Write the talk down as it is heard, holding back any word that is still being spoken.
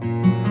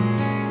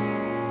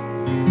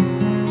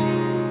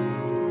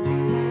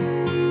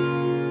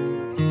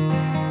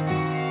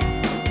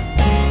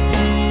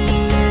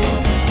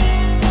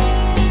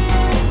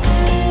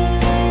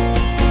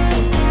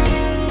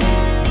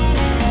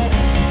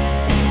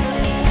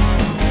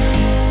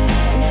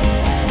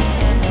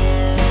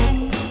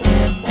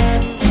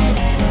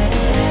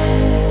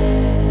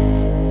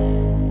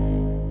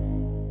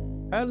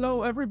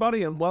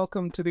everybody, and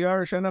welcome to the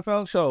Irish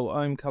NFL Show.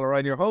 I'm Colin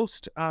Ryan, your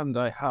host, and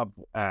I have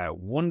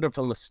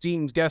wonderful,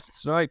 esteemed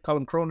guests tonight.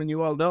 Colin Cronin,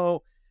 you all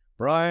know.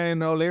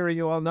 Brian O'Leary,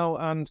 you all know.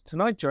 And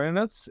tonight joining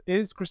us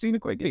is Christina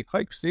Quigley.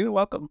 Hi, Christina.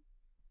 Welcome.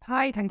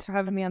 Hi, thanks for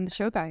having me on the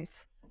show,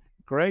 guys.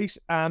 Great.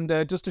 And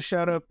just a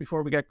shout out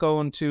before we get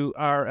going to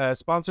our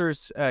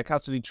sponsors,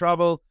 Cassidy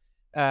Travel.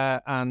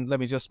 And let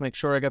me just make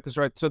sure I get this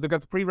right. So they've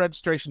got the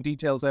pre-registration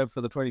details out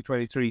for the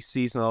 2023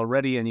 season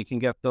already, and you can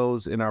get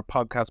those in our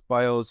podcast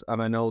bios.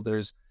 And I know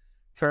there's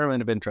a fair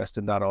amount of interest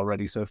in that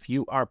already. So if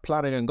you are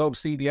planning on going to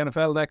see the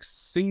NFL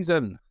next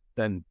season,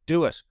 then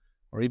do it,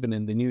 or even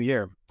in the new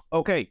year.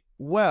 Okay,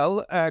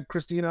 well,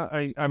 Christina,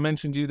 I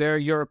mentioned you there.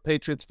 You're a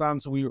Patriots fan,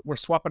 so we're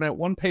swapping out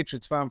one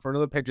Patriots fan for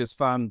another Patriots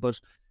fan, but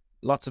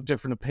lots of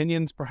different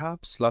opinions,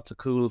 perhaps, lots of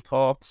cool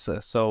thoughts.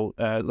 So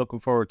looking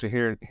forward to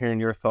hearing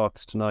your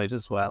thoughts tonight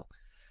as well.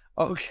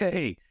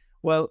 Okay,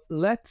 well,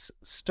 let's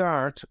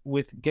start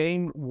with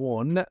game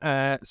one.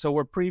 So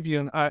we're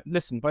previewing.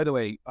 Listen, by the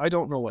way, I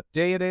don't know what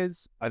day it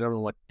is. I don't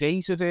know what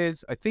date it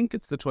is. I think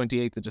it's the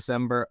 28th of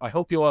December. I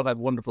hope you all had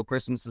wonderful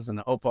Christmases, and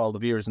I hope all the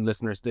viewers and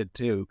listeners did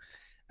too.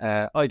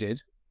 I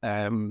did.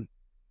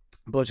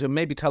 But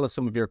maybe tell us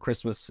some of your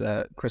Christmas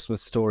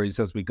stories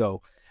as we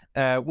go.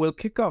 We'll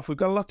kick off. We've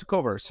got a lot to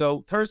cover.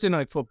 So Thursday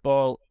night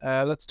football,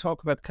 let's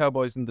talk about the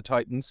Cowboys and the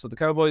Titans. So the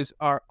Cowboys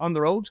are on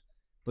the road,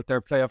 but their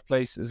playoff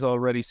place is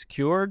already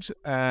secured.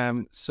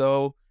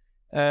 So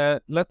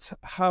let's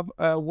have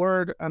a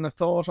word and a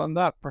thought on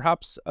that.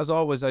 Perhaps, as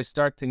always, I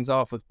start things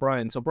off with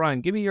Brian. So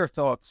Brian, give me your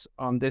thoughts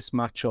on this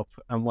matchup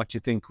and what you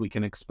think we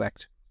can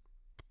expect.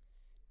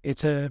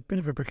 It's a bit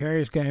of a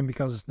precarious game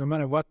because no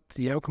matter what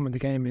the outcome of the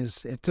game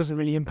is, it doesn't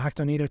really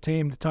impact on either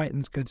team. The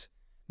Titans could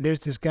lose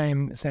this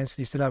game,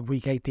 essentially still have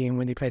week 18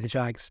 when they play the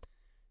Jags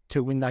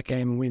to win that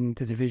game and win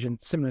the division.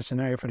 Similar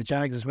scenario for the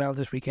Jags as well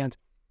this weekend.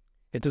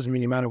 It doesn't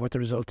really matter what the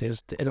result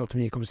is. It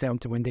ultimately comes down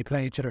to when they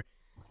play each other.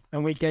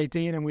 And week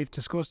 18, and we've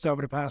discussed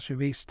over the past few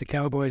weeks, the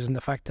Cowboys and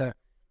the fact that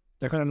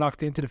they're kind of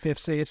locked into the fifth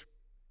seed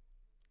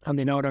and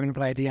they know they're going to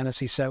play the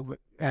NFC South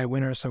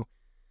winner. So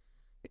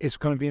it's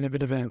going to be in a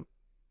bit of a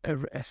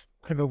kind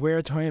of a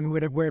weird time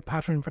with a weird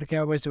pattern for the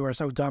Cowboys who are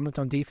so dominant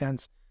on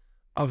defense.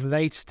 Of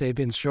late, they've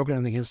been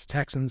struggling against the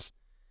Texans.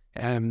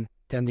 Then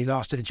they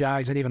lost to the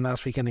Jags, and even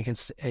last weekend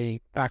against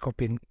a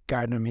backup in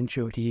Gardner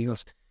Minshew with the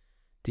Eagles.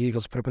 The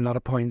Eagles put up a lot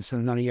of points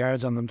and a lot of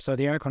yards on them, so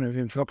they are kind of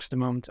in flux at the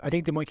moment. I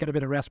think they might get a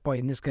bit of respite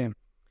in this game.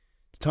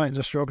 The Titans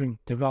are struggling.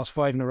 They've lost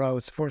 5 in a row.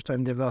 It's the first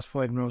time they've lost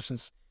 5 in a row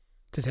since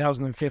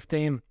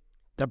 2015.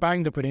 They're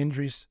banged up with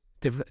injuries.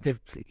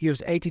 They've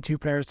used 82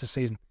 players this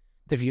season.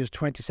 They've used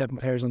 27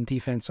 players on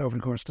defense over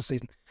the course of the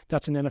season.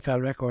 That's an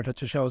NFL record. That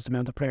just shows the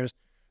amount of players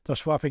they're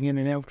swapping in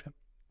and out.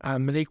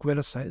 Malik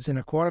Willis is in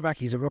a quarterback.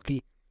 He's a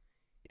rookie.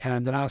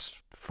 And the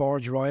last 4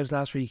 drives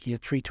last week, he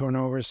had 3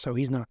 turnovers, so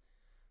he's not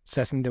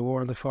setting the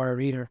world afire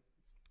either.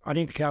 I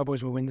think the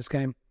Cowboys will win this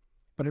game,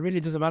 but it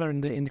really doesn't matter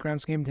in the grand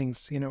scheme of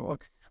things, you know,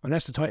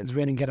 unless the Titans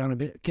win and get a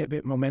bit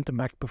of momentum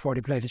back before they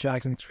play the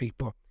Jags next week.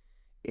 But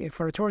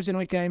for a Thursday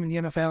night game in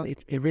the NFL,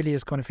 it really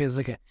is kind of feels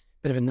like a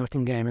bit of a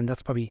nothing game, and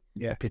that's probably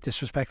a bit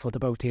disrespectful to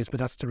both teams, but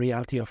that's the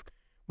reality of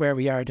where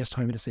we are this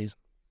time of the season.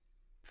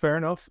 Fair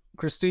enough.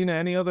 Christina,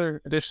 any other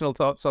additional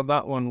thoughts on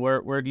that one?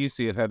 Where do you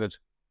see it headed?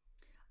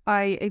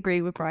 I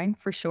agree with Brian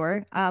for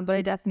sure, but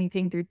I definitely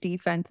think their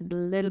defense is a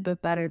little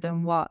bit better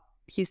than what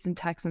Houston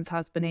Texans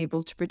has been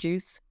able to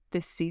produce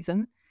this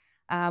season.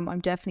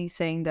 I'm definitely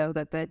saying though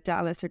that the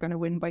Dallas are going to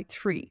win by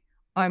 3.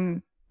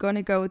 I'm going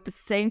to go with the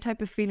same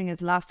type of feeling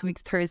as last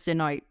week's Thursday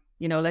night.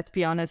 You know, let's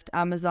be honest,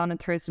 Amazon and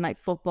Thursday night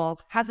football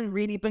hasn't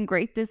really been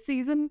great this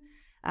season,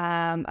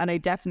 and I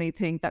definitely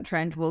think that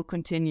trend will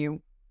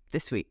continue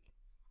this week.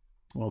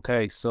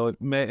 Okay, so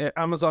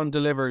Amazon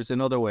delivers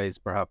in other ways,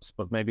 perhaps,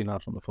 but maybe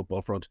not on the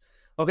football front.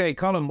 Okay,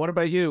 Colin, what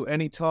about you?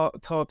 Any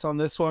thoughts on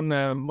this one?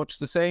 Much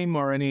the same,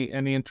 or any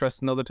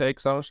interest in other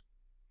takes on it?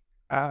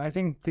 I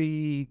think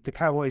the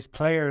Cowboys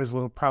players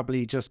will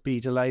probably just be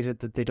delighted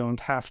that they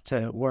don't have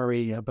to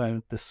worry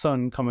about the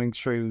sun coming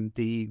through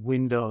the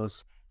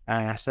windows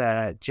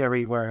at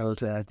Jerry World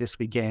this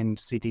weekend.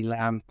 CeeDee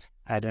Lamb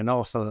had an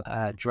awful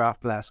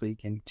drop last week,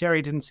 and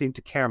Jerry didn't seem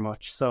to care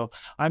much. So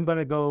I'm going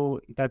to go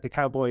that the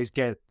Cowboys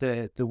get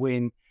the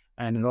win,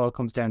 and it all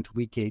comes down to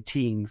week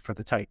 18 for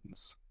the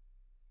Titans.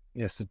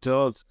 Yes, it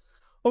does.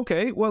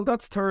 Okay, well,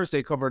 that's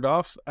Thursday covered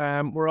off.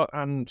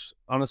 And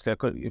honestly,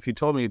 if you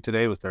told me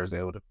today was Thursday,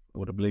 I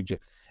would have believed you.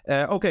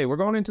 Okay, we're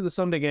going into the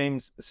Sunday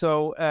games.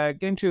 So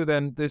game 2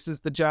 then, this is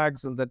the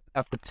Jags and the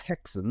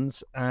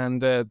Texans,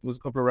 and there was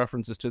a couple of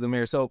references to them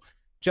here. So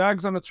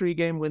Jags on a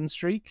 3-game win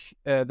streak.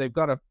 They've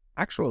got a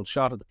actual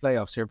shot at the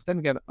playoffs here, but then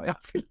again, I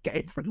feel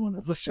like everyone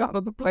has a shot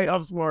at the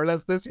playoffs more or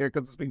less this year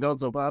because it's been done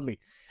so badly.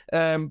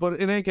 But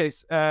in any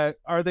case,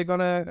 are they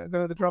gonna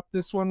drop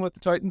this one with the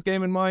Titans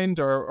game in mind,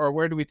 or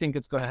where do we think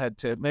it's going to head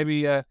to?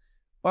 Maybe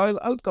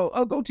I'll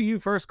go to you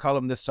first,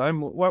 Colin, this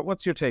time.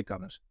 What's your take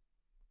on it?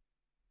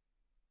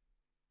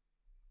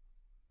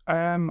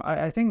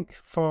 I think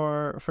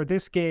for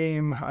this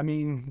game, I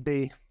mean,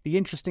 the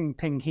interesting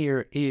thing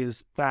here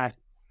is that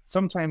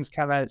sometimes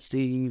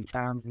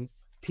the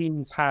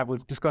teams have,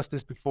 we've discussed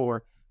this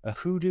before, a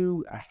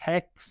hoodoo, a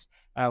hex,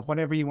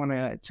 whatever you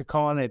want to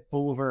call it,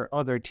 over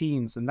other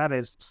teams. And that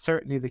is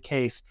certainly the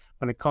case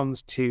when it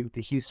comes to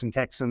the Houston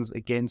Texans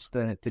against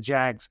the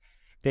Jags.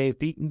 They've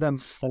beaten them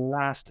the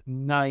last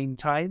 9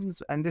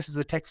 times. And this is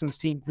a Texans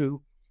team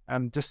who,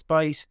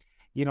 despite,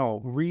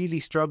 really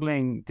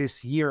struggling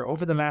this year,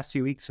 over the last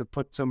few weeks have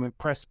put some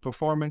impressive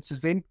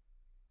performances in.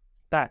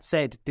 That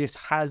said, this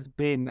has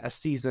been a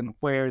season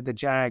where the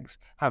Jags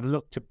have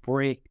looked to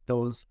break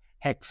those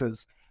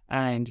hexes,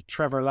 and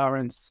Trevor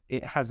Lawrence,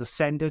 it has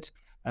ascended,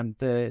 and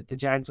the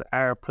Jags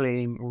are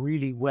playing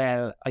really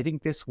well. I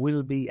think this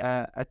will be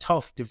a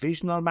tough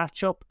divisional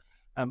matchup,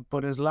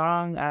 but as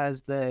long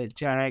as the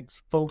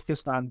Jags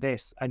focus on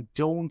this and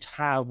don't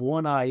have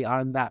one eye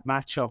on that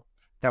matchup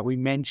that we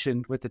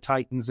mentioned with the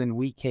Titans in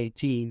Week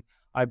 18,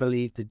 I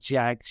believe the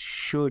Jags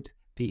should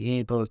be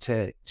able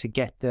to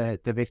get the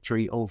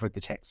victory over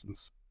the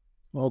Texans.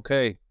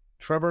 Okay.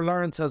 Trevor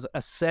Lawrence has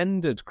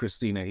ascended,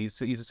 Christina.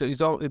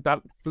 He's all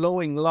that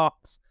flowing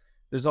locks.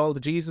 There's all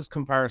the Jesus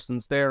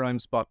comparisons there I'm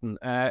spotting.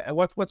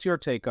 What's your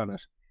take on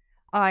it?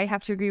 I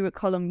have to agree with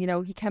Cullum.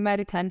 He came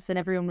out of Clemson.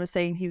 Everyone was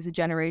saying he was a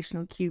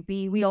generational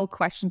QB. We all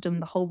questioned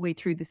him the whole way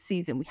through the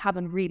season. We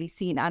haven't really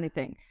seen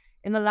anything.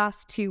 In the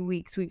last 2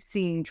 weeks, we've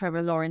seen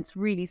Trevor Lawrence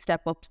really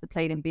step up to the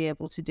plate and be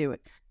able to do it.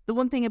 The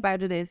one thing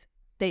about it is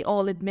they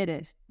all admit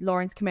it.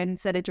 Lawrence came out and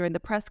said it during the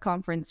press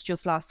conference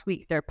just last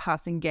week. Their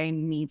passing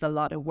game needs a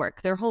lot of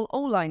work. Their whole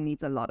O-line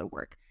needs a lot of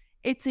work.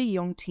 It's a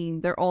young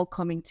team. They're all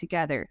coming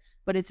together.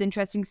 But it's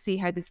interesting to see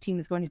how this team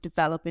is going to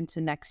develop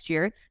into next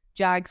year.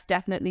 Jags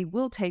definitely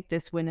will take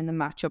this win in the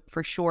matchup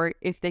for sure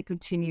if they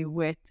continue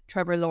with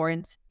Trevor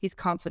Lawrence, his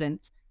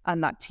confidence,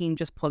 and that team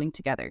just pulling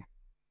together.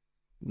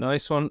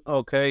 Nice one.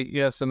 Okay,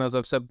 yes, and as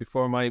I've said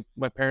before, my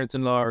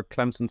parents-in-law are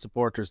Clemson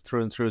supporters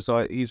through and through,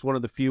 so he's one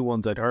of the few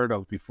ones I'd heard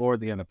of before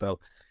the NFL.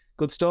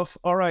 Good stuff.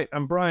 All right,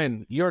 and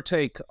Brian, your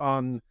take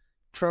on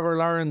Trevor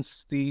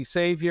Lawrence, the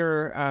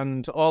saviour,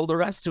 and all the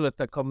rest of it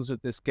that comes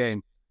with this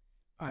game.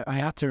 I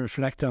had to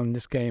reflect on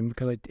this game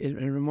because it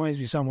reminds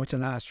me so much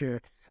of last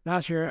year.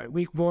 Last year,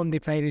 week 1, they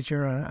played each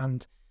other,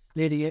 and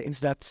leading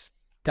into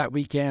that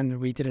weekend,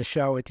 we did a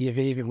show at the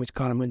Aviva in which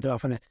Colin went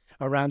off on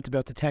a rant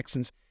about the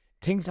Texans.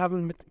 Things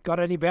haven't got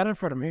any better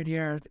for them. Here they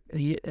are,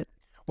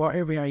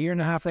 here we are, a year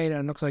and a half later,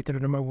 and it looks like they're the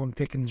number 1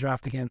 pick in the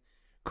draft again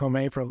come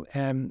April.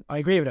 I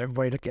agree with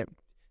everybody. Look,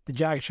 the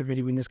Jags should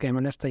really win this game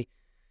unless they,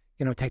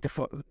 take the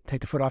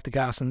foot off the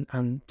gas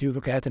and do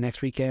look ahead to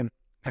next week's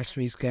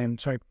game.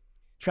 Sorry,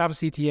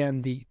 Travis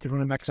Etienne, the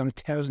running back, is on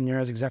 1,000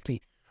 yards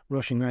exactly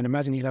rushing. And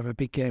imagine he'll have a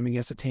big game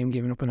against a team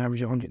giving up an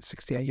average of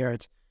 168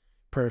 yards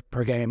per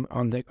game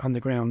on the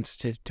ground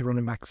to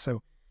running backs.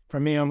 So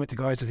for me, I'm with the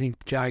guys. I think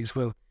the Jags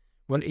will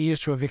ease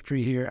to a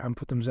victory here and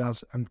put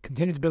themselves and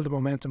continue to build the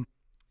momentum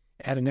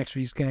at the next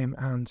week's game.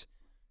 And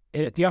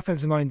the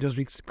offensive line does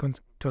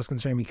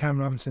concern me. Cam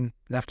Robinson,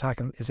 left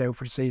tackle, is out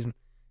for the season.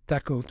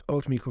 That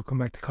ultimately could come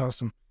back to cost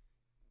them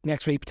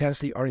next week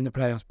potentially or in the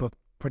playoffs. But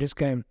for this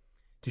game,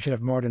 they should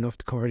have more than enough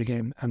to cover the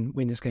game and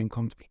win this game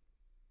comfortably.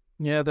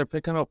 Yeah, they're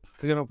picking up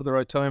at the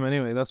right time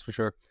anyway, that's for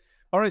sure.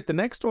 All right, the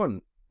next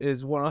one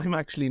is what I'm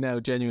actually now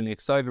genuinely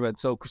excited about.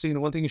 So, Christina,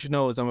 one thing you should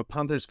know is I'm a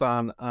Panthers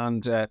fan,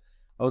 and I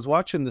was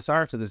watching the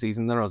start of the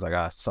season, then I was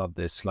like, sod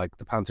this, like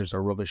the Panthers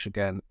are rubbish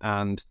again.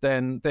 And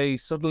then they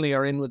suddenly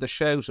are in with a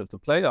shout of the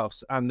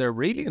playoffs, and they're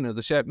really in with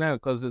a shout now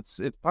because it's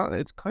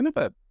kind of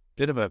a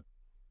bit of a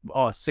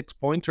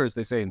 6-pointer, as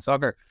they say in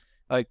soccer,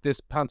 like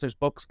this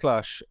Panthers-Bucks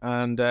clash.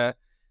 And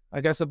I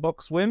guess a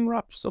Bucks win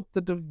wraps up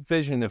the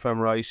division, if I'm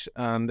right.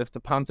 And if the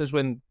Panthers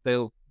win,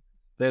 they'll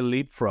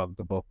leapfrog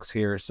the Bucks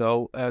here.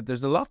 So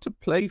there's a lot to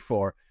play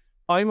for.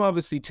 I'm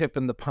obviously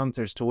tipping the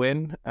Panthers to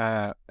win.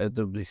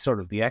 There'll be sort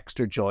of the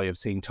extra joy of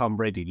seeing Tom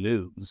Brady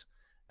lose.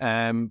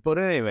 But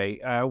anyway,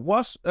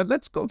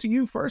 let's go to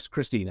you first,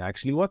 Christina,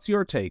 actually. What's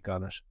your take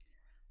on it?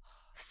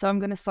 So I'm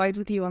going to side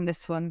with you on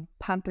this one.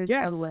 Panthers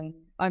will win.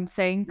 I'm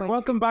saying...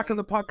 Welcome back on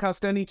the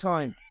podcast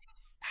anytime.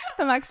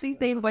 I'm actually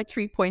saying by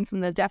 3 points,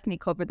 and they'll definitely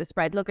cover the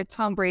spread. Look at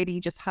Tom Brady,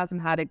 just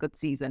hasn't had a good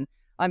season.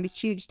 I'm a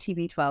huge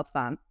TB12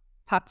 fan.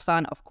 Pats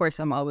fan, of course,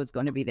 I'm always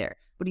going to be there.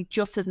 But he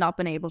just has not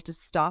been able to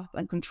stop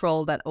and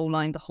control that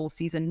O-line the whole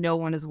season. No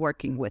one is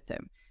working with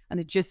him. And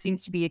it just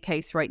seems to be a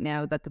case right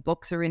now that the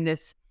Bucks are in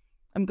this,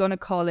 I'm going to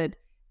call it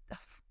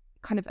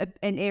kind of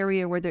an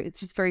area where it's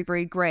just very,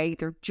 very grey.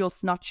 They're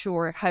just not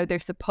sure how they're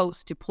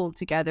supposed to pull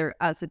together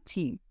as a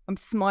team. I'm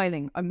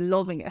smiling. I'm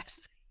loving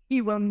it.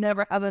 He will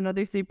never have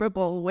another Super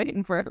Bowl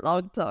waiting for a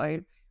long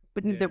time,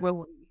 but neither will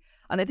we.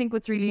 And I think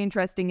what's really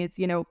interesting is,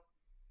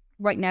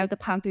 right now the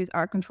Panthers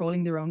are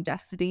controlling their own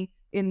destiny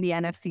in the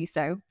NFC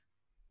South.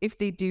 If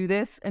they do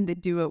this and they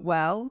do it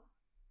well,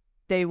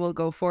 they will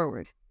go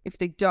forward. If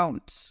they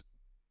don't,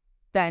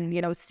 then,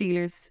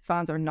 Steelers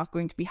fans are not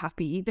going to be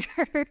happy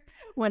either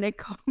when it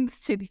comes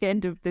to the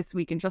end of this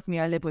week. And trust me,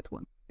 I live with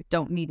one. I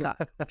don't need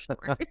that.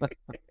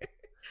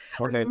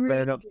 Okay,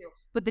 fair enough.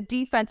 But the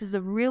defense is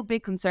a real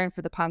big concern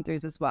for the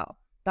Panthers as well.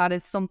 That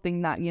is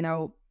something that,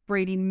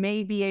 Brady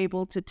may be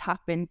able to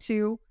tap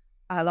into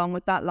along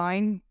with that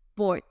line.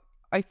 But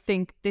I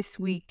think this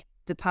week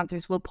the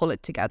Panthers will pull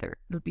it together.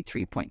 It'll be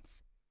 3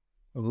 points.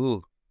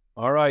 Ooh.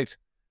 All right.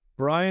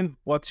 Brian,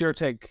 what's your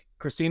take?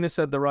 Christina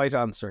said the right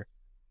answer.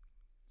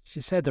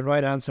 She said the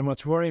right answer.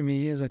 What's worrying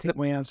me is I think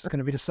my answer is going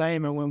to be the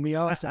same. And when we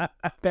all start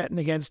betting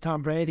against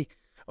Tom Brady,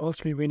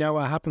 ultimately we know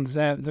what happens.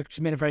 Look,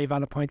 she made a very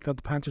valid point about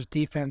the Panthers'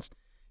 defense.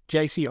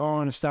 JC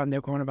Oren, a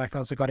standout cornerback,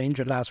 also got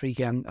injured last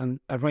weekend, and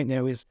right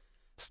now his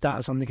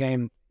status on the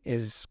game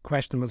is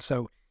questionable.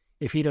 So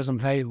if he doesn't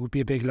play, it would be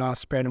a big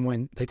loss. Bear in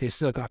mind, like, they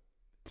still got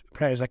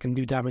players that can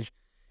do damage.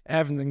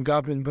 Evans and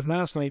Goblin. But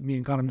last night, me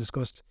and Colin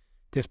discussed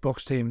this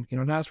Bucks team. You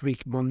know, last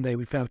week Monday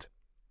we felt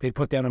they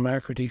put down a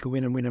marker to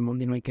win a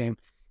Monday night game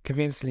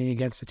convincingly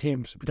against the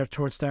teams with their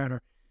third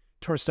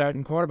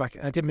starting quarterback.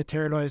 And it didn't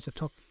materialise. It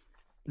took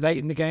late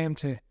in the game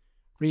to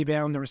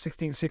rebound. They were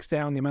 16-6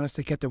 down. They managed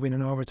to get the win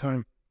in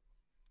overtime.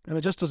 And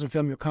it just doesn't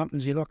fill me with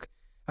confidence. You look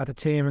at the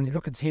team, and you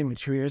look at the team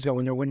 2 years ago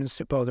when they were winning the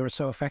Super Bowl, they were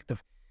so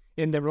effective.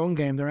 In their run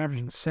game, they're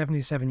averaging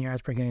 77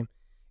 yards per game.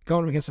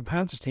 Going against the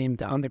Panthers team,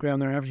 on the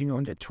ground, they're averaging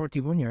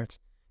 131 yards.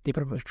 They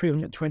put up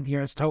 320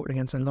 yards total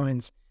against the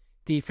Lions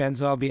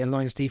defence, albeit a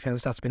Lions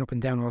defence that's been up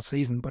and down all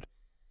season. But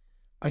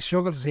I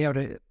struggle to see how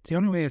the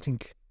only way I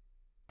think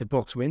the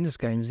Bucks win this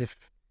game is if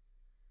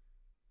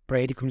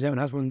Brady comes out and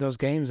has one of those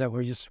games that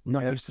we're just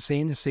not used to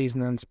seeing this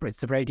season, and it's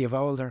the Brady of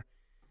old, or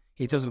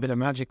he does a bit of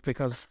magic,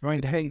 because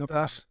Ryan hate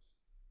that.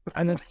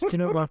 And then, you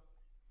know what?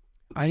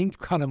 I think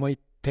Colin might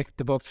pick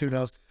the Bucks. Who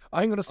knows?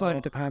 I'm going to side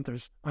with the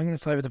Panthers. I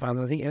think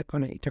they're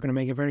going to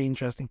make it very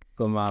interesting.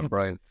 Good man,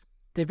 Brian.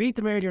 They beat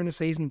them earlier in the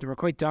season. They were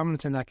quite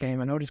dominant in that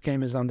game. I know this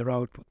game is on the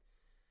road, but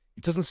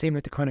it doesn't seem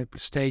like the kind of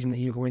staging that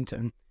you go into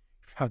and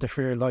have the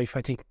fear of life.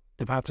 I think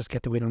the Panthers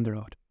get the win on the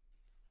road.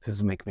 This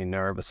is making me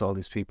nervous, all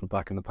these people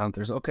backing the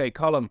Panthers. Okay,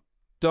 Colin,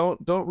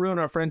 don't ruin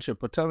our friendship,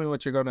 but tell me who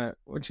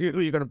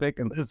you're gonna pick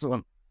in this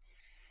one.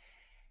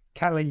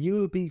 Callie,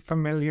 you'll be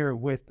familiar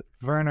with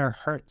Werner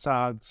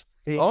Herzog's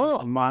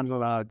famous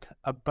monologue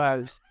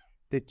about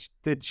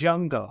the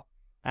jungle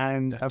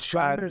and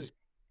about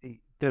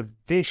the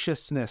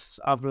viciousness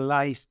of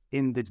life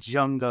in the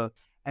jungle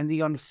and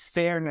the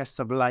unfairness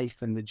of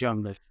life in the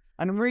jungle.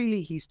 And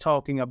really, he's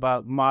talking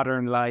about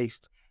modern life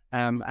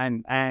and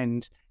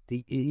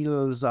the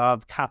ills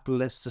of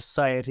capitalist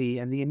society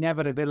and the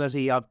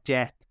inevitability of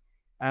death.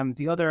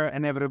 The other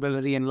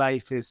inevitability in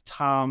life is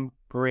Tom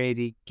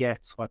Brady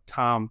gets what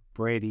Tom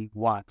Brady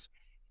wants.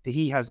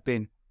 He has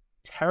been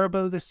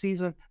terrible this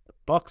season. The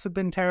Bucks have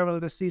been terrible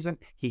this season.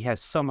 He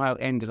has somehow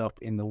ended up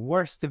in the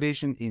worst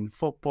division in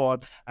football,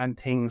 and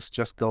things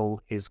just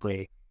go his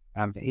way.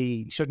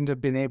 He shouldn't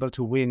have been able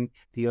to win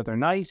the other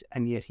night,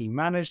 and yet he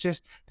managed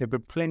it. There have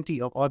been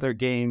plenty of other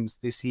games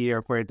this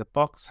year where the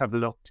Bucks have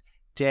looked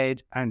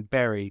dead and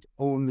buried,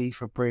 only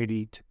for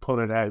Brady to pull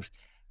it out.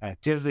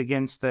 Did it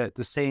against the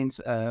Saints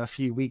a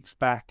few weeks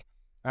back.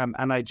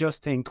 And I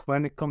just think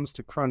when it comes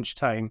to crunch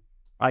time,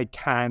 I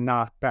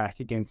cannot back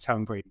against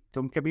Tom Brady.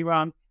 Don't get me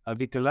wrong. I'll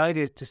be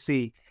delighted to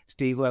see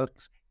Steve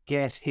Wilkes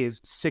get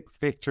his 6th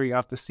victory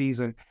of the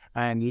season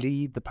and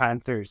lead the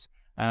Panthers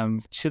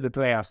to the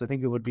playoffs. I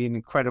think it would be an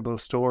incredible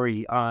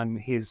story on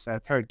his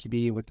third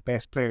QB with the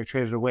best player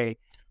traded away.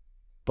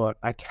 But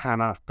I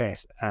cannot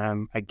bet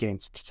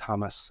against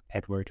Thomas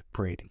Edward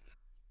Brady.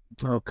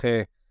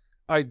 Okay.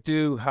 I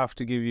do have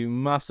to give you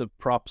massive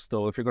props,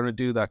 though, if you're going to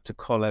do that, to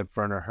call out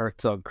Werner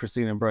Herzog.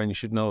 Christina and Brian, you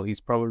should know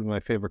he's probably my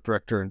favourite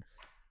director, and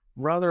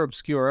rather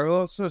obscure.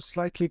 Also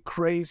slightly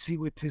crazy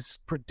with his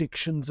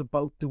predictions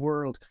about the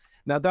world.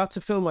 Now, that's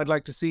a film I'd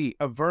like to see,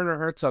 a Werner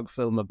Herzog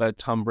film about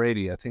Tom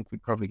Brady. I think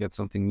we'd probably get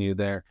something new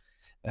there.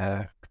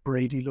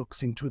 Brady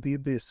looks into the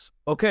abyss.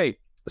 Okay,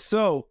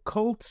 so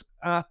Colts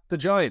at the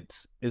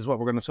Giants is what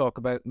we're going to talk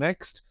about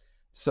next.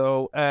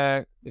 So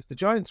if the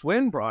Giants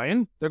win,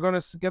 Brian, they're going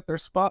to get their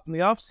spot in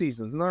the off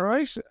season. Isn't that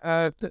right?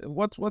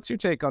 What's your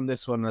take on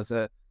this one as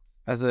a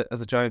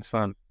Giants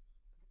fan?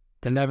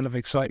 The level of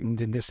excitement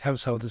in this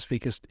household this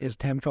week is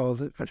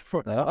tenfold.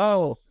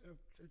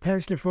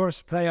 It's their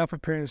first playoff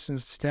appearance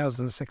since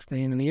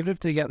 2016, and even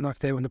if they get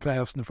knocked out in the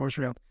playoffs in the first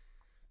round,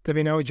 there'll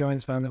be no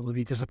Giants fan that will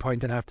be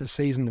disappointed after the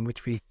season in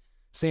which we've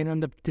seen,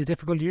 and the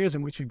difficult years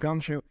in which we've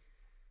gone through.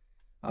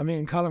 I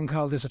mean, Colin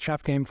called this a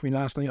trap game for me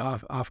last night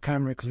off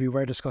camera because we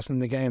were discussing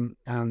the game,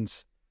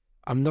 and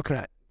I'm looking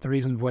at the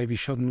reason why we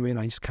shouldn't win.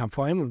 I just can't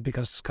find them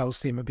because the Colts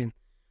team have been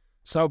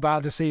so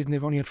bad this season.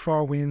 They've only had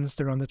 4 wins.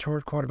 They're on the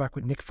 3rd quarterback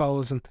with Nick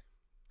Foles, and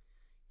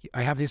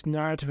I have this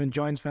narrative in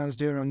Giants fans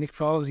doing on Nick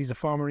Foles. He's a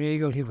former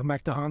Eagle. He'll come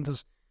back to haunt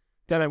us.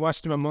 Then I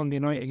watched him on Monday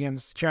night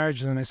against the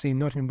Chargers, and I seen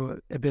nothing but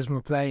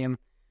abysmal play, and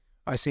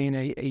I seen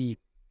a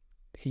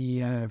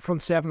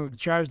front seven of the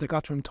Chargers that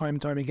got to him time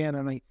and time again,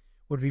 and I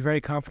would be very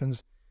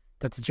confident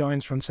that the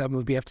Giants front seven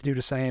will be able to do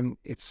the same.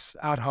 It's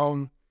at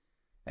home,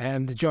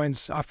 and the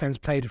Giants offense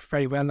played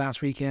very well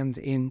last weekend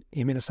in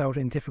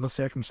Minnesota in difficult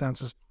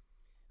circumstances,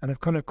 and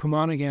have kind of come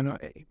on again.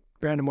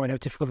 Bearing in mind how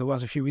difficult it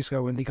was a few weeks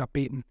ago when they got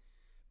beaten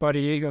by the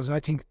Eagles. I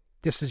think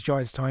this is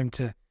Giants' time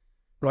to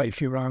right a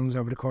few wrongs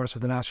over the course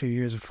of the last few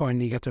years and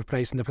finally get their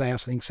place in the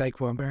playoffs. I think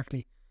Saquon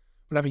Barkley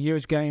will have a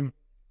huge game,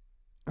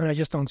 and I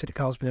just don't see the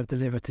Colts being able to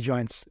deliver to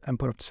Giants and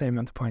put up the same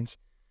amount of points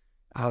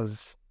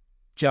as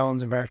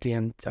Jones and Barkley,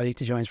 and I think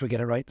the Giants will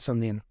get it right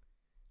Sunday.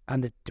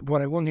 And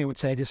what I one thing I would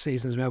say this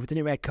season as well, with the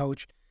new head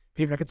coach,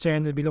 people are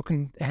concerned they'll be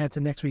looking ahead to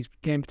next week's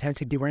game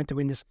potentially. If they weren't to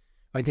win this,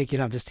 I think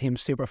you'll have this team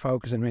super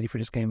focused and ready for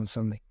this game on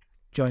Sunday.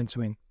 Giants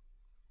win.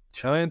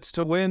 Giants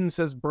to win,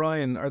 says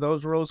Brian. Are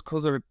those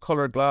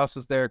rose-coloured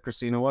glasses there,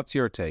 Christina? What's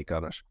your take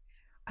on it?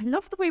 I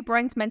love the way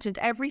Brian's mentioned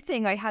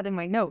everything I had in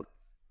my notes.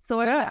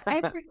 So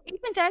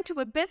even down to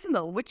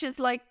abysmal, which is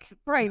like,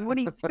 Brian, what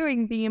are you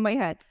doing being in my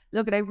head?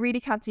 Look, I really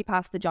can't see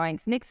past the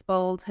Giants. Nick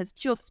Foles has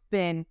just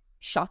been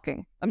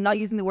shocking. I'm not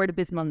using the word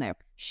abysmal now.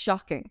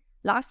 Shocking.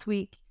 Last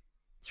week,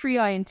 3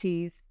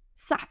 INTs,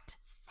 sacked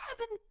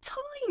 7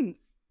 times.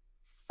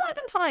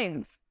 7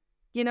 times.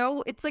 You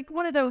know, it's like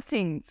one of those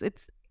things.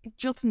 It's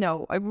just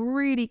no. I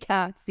really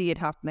can't see it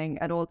happening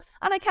at all.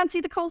 And I can't see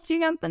the Colts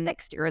doing anything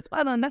next year as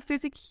well, unless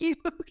there's a huge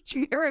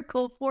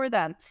miracle for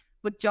them.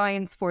 But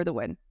Giants for the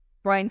win.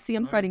 Brian, see,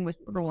 I'm siding with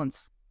for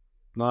once.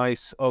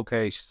 Nice.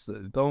 Okay, so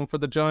going for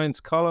the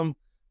Giants. Colm,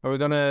 are we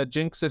going to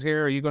jinx it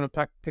here? Are you going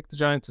to pick the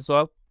Giants as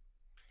well?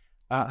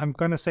 I'm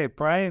going to say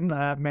Brian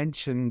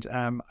mentioned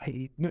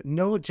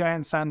no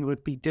Giants fan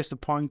would be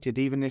disappointed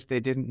even if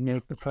they didn't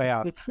make the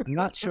playoffs. I'm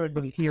not sure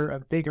we'll hear a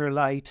bigger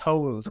lie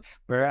told.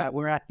 We're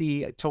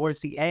at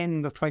towards the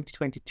end of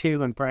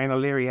 2022, and Brian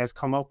O'Leary has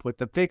come up with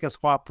the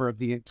biggest whopper of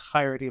the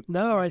entirety of.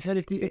 No, I said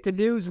if they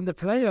lose in the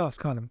playoffs,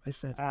 Colin. I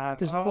said.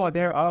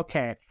 They're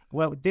okay.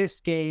 Well, this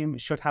game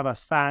should have a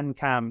fan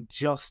cam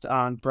just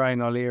on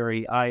Brian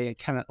O'Leary. I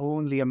can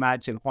only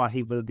imagine what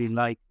he will be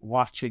like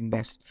watching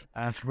this.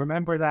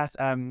 Remember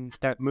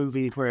that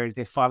movie where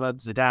they followed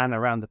Zidane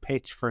around the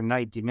pitch for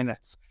 90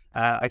 minutes?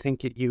 I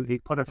think you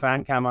put a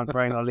fan cam on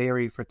Brian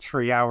O'Leary for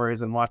 3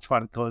 hours and watch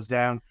what goes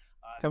down.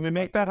 Can we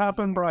make that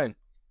happen, Brian?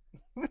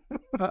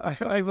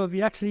 I will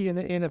be actually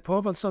in a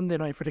pub on Sunday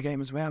night for the game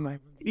as well.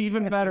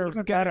 Even better.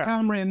 Get a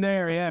camera in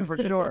there, yeah, for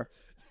sure.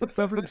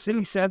 Over the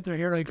city centre,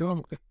 here I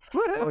come.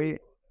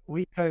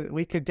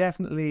 We could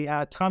definitely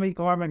Tommy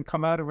Gorman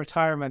come out of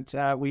retirement.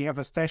 We have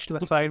a special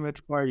assignment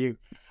for you.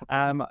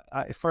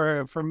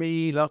 For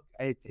me, look,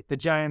 the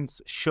Giants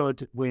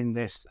should win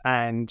this,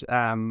 and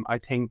I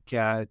think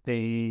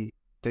the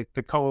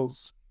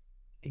Colts,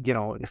 you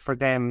know, for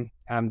them,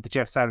 the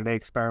Jeff Saturday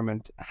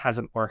experiment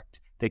hasn't worked.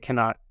 They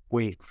cannot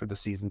wait for the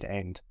season to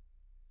end.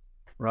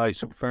 Right,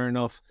 fair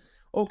enough.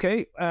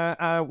 Okay,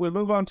 we'll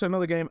move on to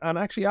another game. And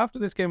actually, after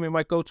this game, we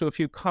might go to a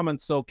few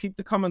comments. So keep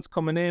the comments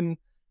coming in.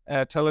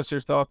 Tell us your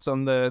thoughts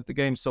on the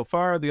game so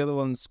far, the other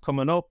ones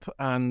coming up,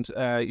 and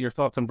your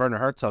thoughts on Werner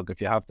Herzog,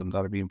 if you have them.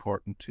 That'd be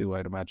important too,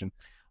 I'd imagine.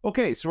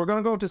 Okay, so we're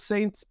going to go to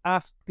Saints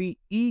at the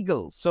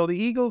Eagles. So the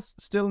Eagles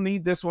still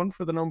need this one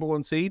for the number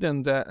 1 seed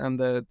and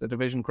the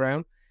division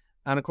crown.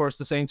 And of course,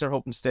 the Saints are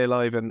hoping to stay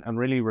alive and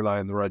really rely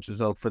on the right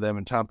result for them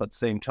in Tampa at the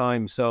same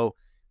time. So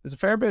there's a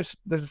fair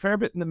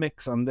bit in the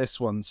mix on this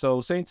one.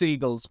 So Saints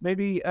Eagles,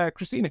 maybe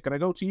Christina, can I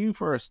go to you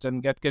first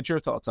and get your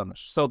thoughts on it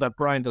so that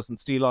Brian doesn't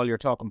steal all your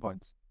talking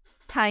points?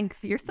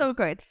 Thanks, you're so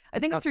good. I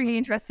think what's really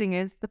interesting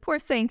is the poor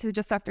Saints are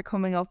just after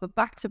coming up a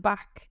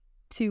back-to-back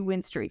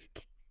 2-win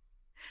streak.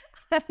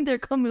 And they're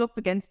coming up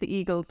against the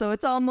Eagles. So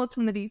it's almost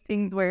one of these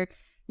things where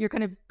you're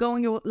kind of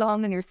going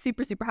along and you're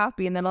super, super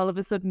happy, and then all of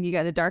a sudden you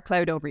get a dark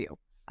cloud over you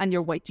and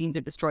your white jeans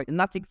are destroyed. And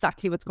that's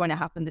exactly what's going to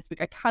happen this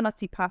week. I cannot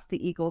see past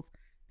the Eagles.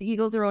 The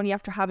Eagles are only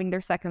after having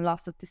their second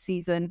loss of the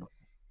season.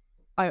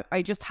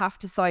 I just have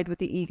to side with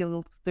the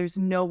Eagles. There's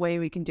no way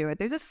we can do it.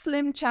 There's a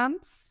slim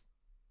chance,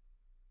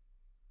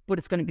 but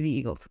it's going to be the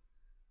Eagles.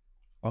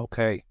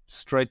 Okay,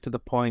 straight to the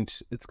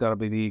point. It's got to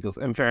be the Eagles.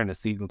 In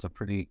fairness, the Eagles are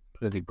pretty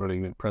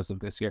impressive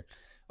this year.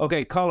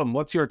 Okay, Colm,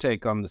 what's your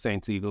take on the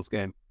Saints-Eagles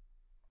game?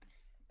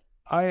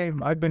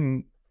 I've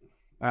been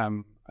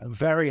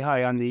very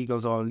high on the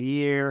Eagles all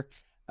year.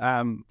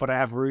 But I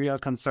have real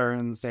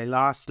concerns. They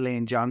lost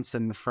Lane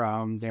Johnson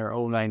from their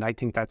O-line. I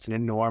think that's an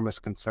enormous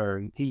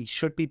concern. He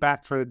should be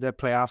back for the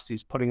playoffs.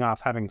 He's putting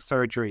off having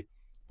surgery,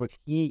 but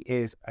he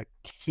is a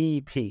key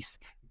piece,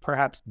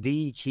 perhaps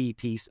the key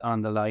piece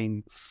on the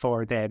line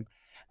for them.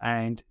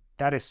 And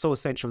that is so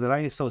essential. The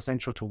line is so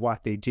essential to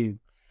what they do.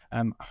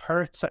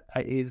 Hurts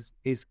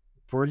is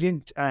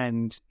brilliant,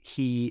 and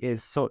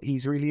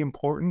he's really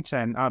important,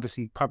 and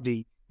obviously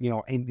probably, you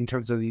know, in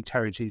terms of the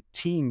entire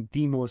team,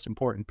 the most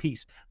important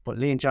piece. But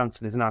Lane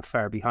Johnson is not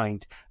far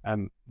behind.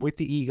 With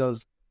the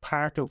Eagles,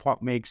 part of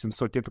what makes them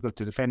so difficult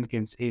to defend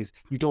against is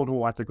you don't know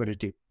what they're going to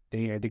do.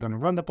 Are they going to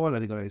run the ball? Are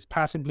they going to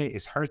passing play?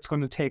 Is Hurts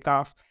going to take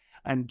off?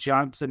 And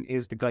Johnson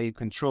is the guy who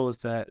controls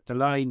the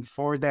line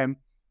for them.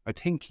 I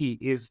think he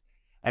is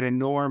an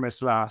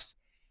enormous loss.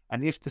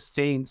 And if the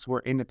Saints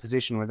were in a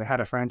position where they had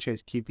a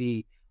franchise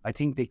QB, I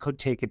think they could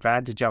take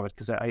advantage of it,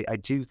 because I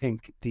do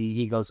think the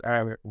Eagles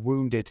are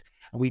wounded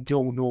and we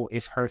don't know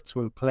if Hurts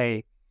will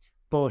play.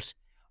 But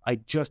I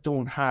just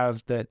don't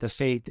have the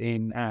faith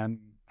in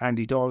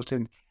Andy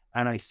Dalton.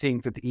 And I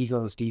think that the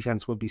Eagles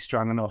defense will be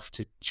strong enough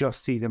to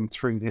just see them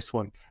through this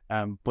one.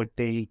 But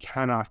they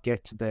cannot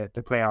get to the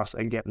playoffs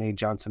and get Lane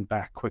Johnson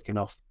back quick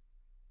enough.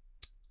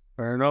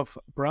 Fair enough.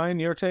 Brian,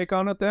 your take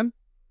on it then?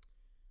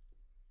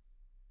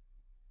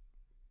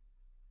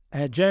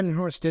 Jalen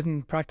Hurts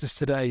didn't practice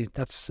today.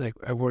 That's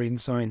a worrying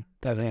sign.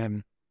 That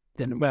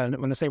well,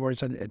 when I say worrying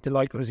sign, the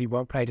likelihood is he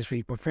won't play this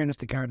week. But fairness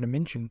to Gardner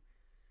Minshew,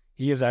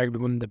 he is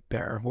arguably one of the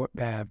better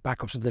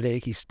backups of the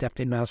league. He stepped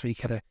in last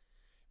week, had a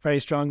very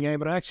strong game.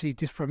 But actually,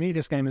 for me,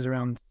 this game is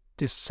around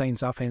this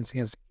Saints offense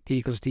against the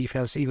Eagles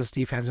defense. Eagles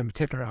defense in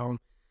particular at home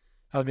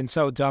has been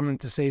so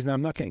dominant this season.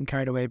 I'm not getting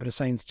carried away by the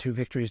Saints' 2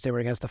 victories. They were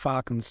against the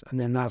Falcons, and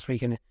then last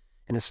week in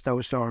a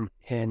snowstorm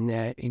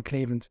in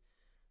Cleveland.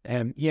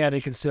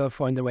 They can still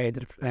find their way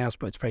into the playoffs,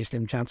 but it's very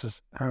slim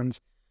chances. And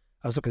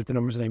I was looking at the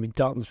numbers, and I mean,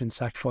 Dalton's been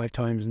sacked 5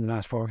 times in the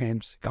last 4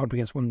 games, gone up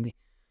against one of the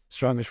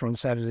strongest front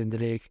sevens in the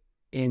league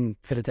in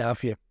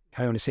Philadelphia.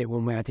 I only say it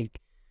one way. I think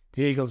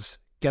the Eagles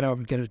get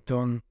over, get it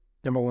done,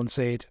 number 1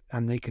 seed,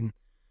 and they can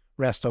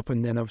rest up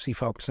and then obviously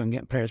focus on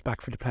getting players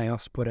back for the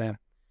playoffs. But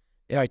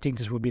I think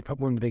this would be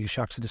one of the biggest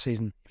shocks of the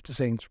season if the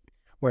Saints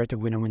were to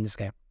win this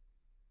game.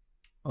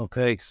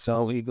 Okay,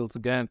 so Eagles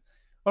again.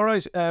 All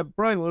right,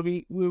 Brian,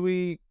 will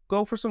we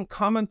go for some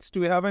comments? Do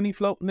we have any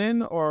floating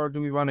in, or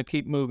do we want to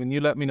keep moving? You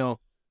let me know.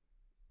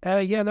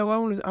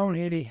 Owen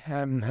Healy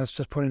has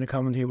just put in a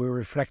comment here. We're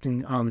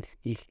reflecting on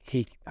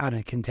he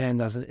added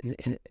contend as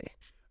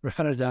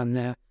rather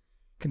than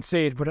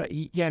concede. But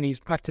and he's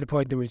back to the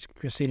point that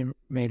Christina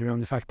made around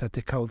the fact that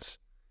the Colts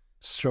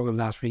struggled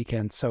last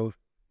weekend so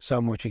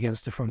much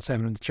against the front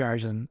seven of the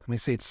Chargers, and we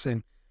see it's the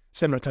same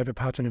similar type of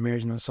pattern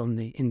emerging on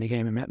Sunday in the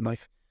game in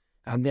MetLife.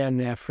 And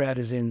then Fred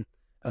is in,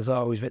 as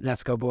always, with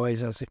Let's Go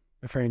Boys, as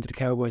referring to the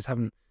Cowboys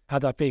having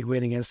had that big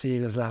win against the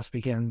Eagles last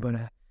weekend.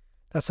 But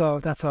that's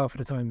all for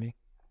the time being.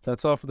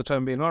 That's all for the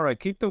time being. All right,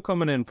 keep them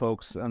coming in,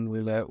 folks, and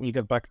we'll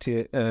get back to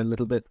you a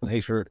little bit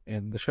later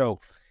in the show.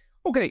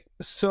 Okay,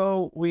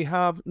 so we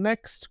have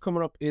next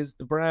coming up is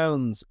the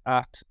Browns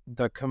at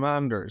the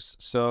Commanders.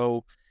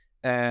 So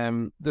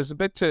there's a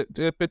bit to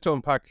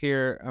unpack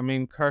here. I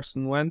mean,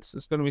 Carson Wentz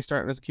is going to be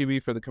starting as a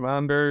QB for the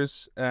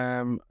Commanders,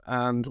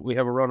 and we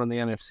have a run on the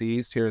NFC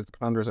East here as the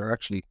Commanders are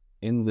actually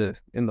in the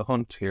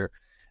hunt here.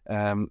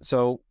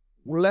 So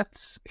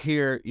let's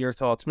hear your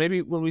thoughts.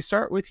 Maybe will we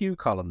start with you,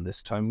 Colin,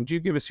 this time? Would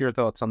you give us your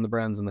thoughts on the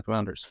Browns and the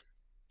Commanders?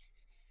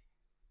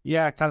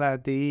 Yeah, Kala,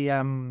 the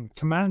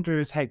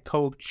Commanders head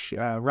coach,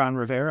 Ron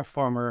Rivera,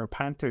 former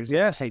Panthers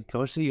head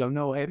coach, so you'll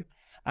know him.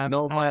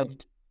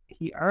 And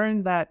he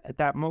earned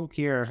that mug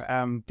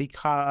here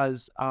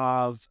because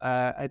of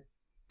a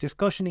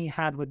discussion he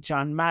had with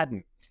John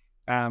Madden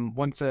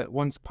once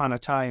upon a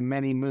time,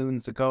 many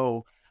moons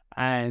ago.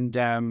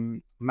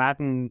 And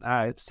Madden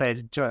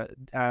said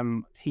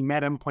he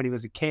met him when he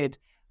was a kid,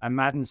 and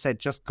Madden said,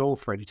 just go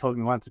for it. He told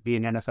him he wanted to be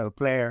an NFL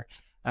player.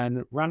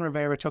 And Ron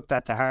Rivera took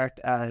that to heart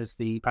as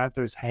the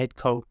Panthers head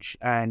coach,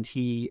 and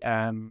he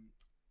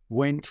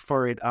went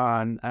for it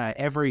on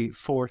every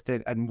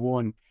 4th and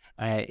 1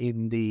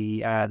 in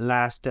the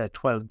last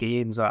 12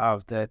 games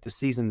of the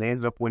season. They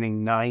ended up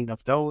winning 9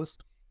 of those.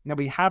 Now,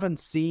 we haven't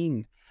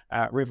seen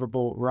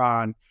Riverboat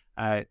Ron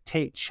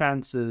take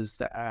chances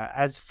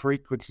as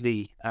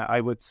frequently, I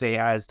would say,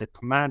 as the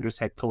Commanders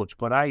head coach.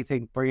 But I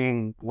think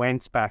bringing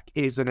Wentz back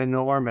is an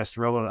enormous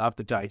roll of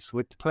the dice.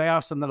 With the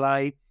playoffs on the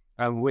line,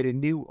 with a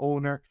new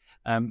owner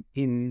going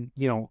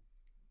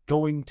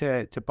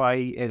to buy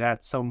it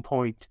at some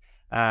point,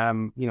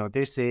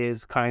 this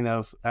is kind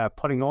of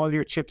putting all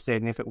your chips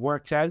in. If it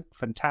works out,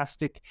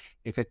 fantastic.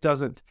 If it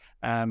doesn't,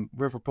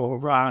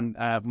 Riverboat Ron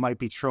might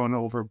be thrown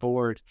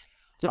overboard.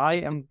 I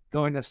am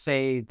going to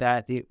say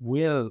that it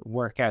will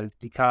work out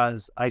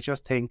because I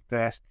just think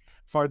that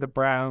for the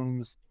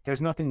Browns,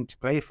 there's nothing to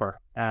play for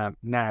now.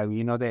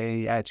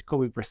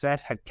 Jacoby Brissett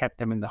had kept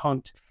them in the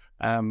hunt,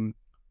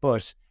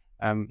 but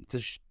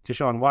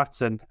Deshaun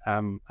Watson,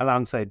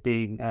 alongside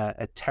being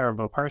a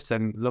terrible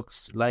person,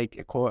 looks like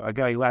a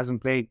guy who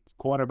hasn't played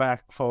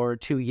quarterback for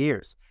 2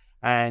 years.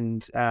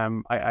 And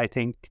I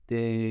think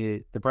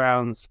the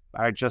Browns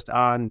are just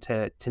on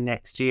to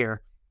next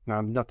year.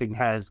 Nothing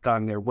has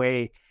gone their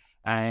way,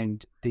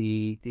 and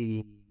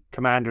the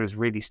Commanders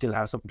really still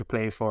have something to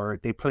play for.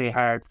 They play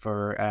hard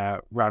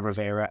for Ron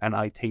Rivera, and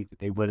I think that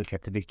they will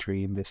get the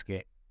victory in this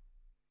game.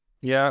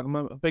 Yeah, I'm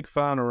a big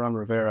fan of Ron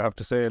Rivera, I have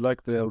to say. I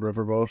like the old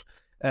Riverboat.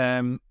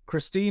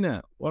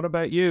 Christina, what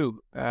about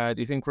you? Do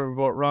you think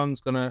Riverboat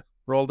Ron's going to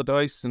roll the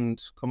dice and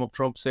come up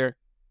trumps here?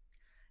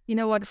 You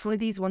know what? For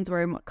these ones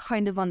where I'm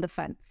kind of on the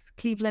fence.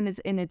 Cleveland is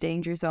in a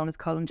danger zone, as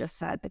Colin just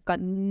said. They've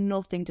got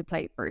nothing to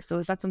play for. So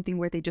is that something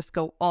where they just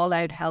go all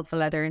out hell for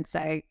leather and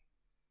say,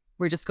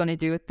 we're just going to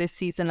do it this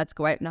season, let's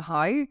go out in a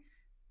high,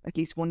 at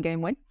least 1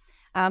 game win?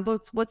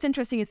 But what's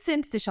interesting is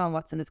since Deshaun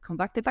Watson has come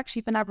back, they've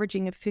actually been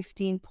averaging a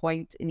 15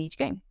 points in each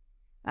game,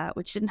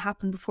 which didn't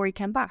happen before he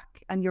came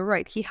back. And you're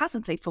right, he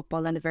hasn't played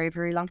football in a very,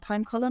 very long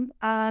time, Colin.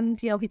 And,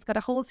 he's got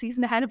a whole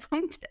season ahead of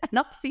him, an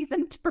off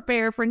season to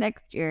prepare for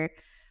next year.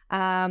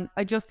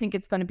 I just think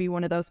it's going to be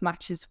one of those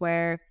matches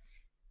where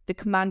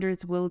the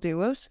Commanders will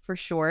do it for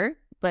sure,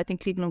 but I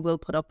think Cleveland will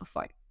put up a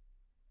fight.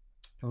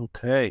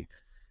 Okay.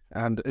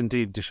 And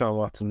indeed, Deshaun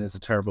Watson is a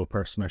terrible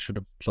person. I should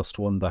have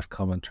 +1 that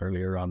comment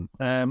earlier on.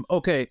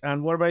 Okay,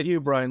 and what about you,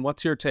 Brian?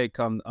 What's your take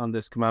on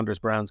this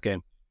Commanders-Browns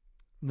game?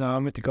 No,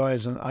 I'm with the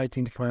guys. I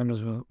think the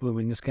Commanders will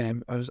win this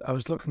game. I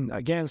was looking,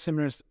 again,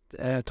 similar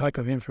type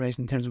of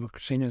information in terms of what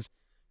Christina's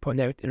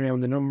putting out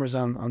around the numbers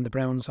on the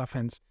Browns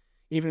offense.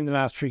 Even in the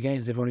last 3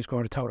 games, they've only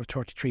scored a total of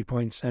 33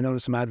 points. I know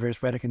there's some adverse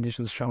weather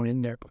conditions shown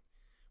in there, but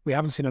we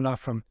haven't seen a lot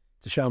from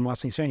Deshaun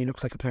Watson. He certainly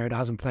looks like a player that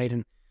hasn't played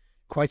in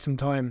quite some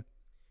time.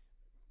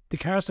 The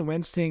Carson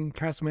Wentz thing,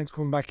 Carson Wentz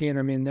coming back in,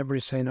 I mean,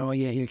 everybody's saying, oh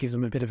yeah, he'll give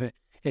them a bit of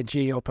a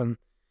G up, and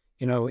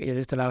you know, it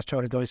is the last throw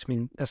of the dice. I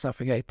mean, let's not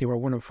forget, they were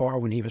 1-4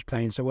 when he was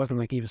playing, so it wasn't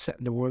like he was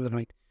setting the world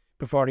alight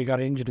before he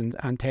got injured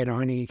and Taylor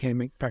Heineke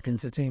came back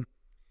into the team.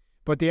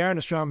 But they are in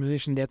a strong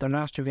position. That their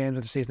last 2 games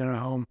of the season are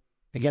at home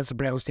against the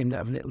Browns team that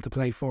have little to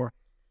play for,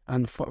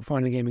 and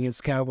final game against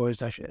the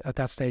Cowboys at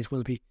that stage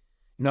will be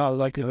in all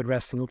likelihood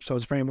resting up, so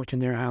it's very much in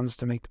their hands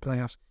to make the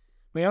playoffs.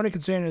 My only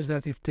concern is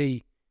that if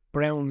the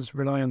Browns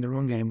rely on the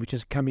run game, which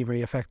can be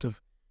very effective,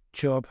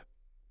 Chubb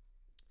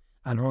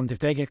and Hunt, if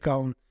they get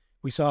going,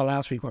 we saw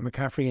last week what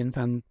McCaffrey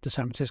and the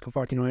San Francisco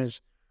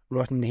 49ers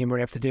running him were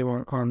able to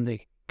do on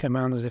the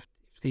Commanders. If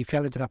they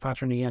fell into that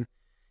pattern again,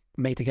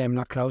 make the game a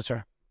lot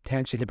closer,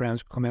 potentially the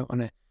Browns could come out on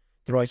the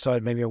right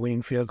side, maybe a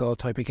winning field goal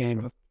type of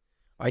game. But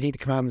I think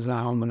the Commanders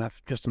at home will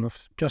have just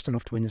enough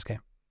to win this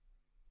game.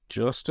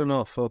 Just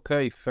enough.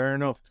 Okay, fair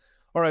enough.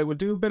 All right, we'll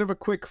do a bit of a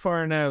quick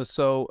fire now.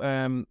 So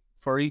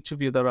for each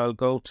of you that I'll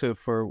go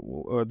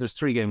to there's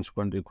 3 games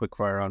we're going to do quick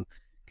fire on.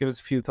 Give us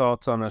a few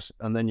thoughts on it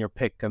and then your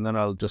pick, and then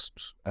I'll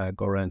just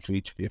go around to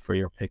each of you for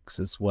your picks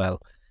as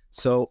well.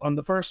 So on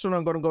the first one,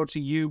 I'm going to go to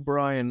you,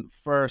 Brian,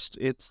 first.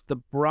 It's the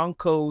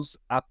Broncos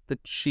at the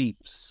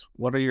Chiefs.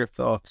 What are your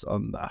thoughts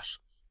on that?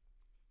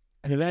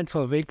 An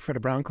eventful week for the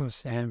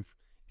Broncos,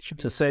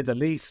 to say the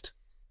least.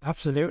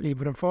 Absolutely,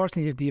 but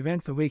unfortunately the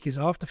eventful week is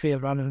off the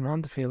field rather than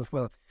on the field.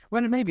 Well,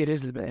 maybe it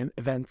is a bit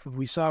eventful.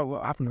 We saw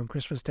what happened on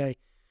Christmas Day,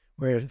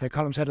 where the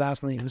column said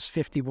last night it was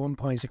 51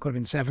 points. It could have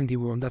been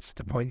 71. That's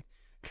the point.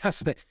 That's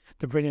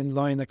the brilliant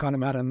line that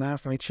Conor had on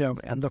last night's show.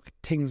 And look,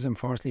 things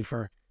unfortunately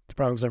for the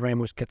Broncos are very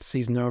much get the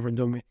season over and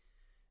done with.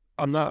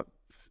 I'm not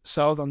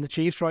sold on the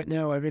Chiefs right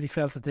now. I really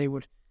felt that they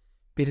would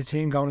be the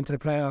team going into the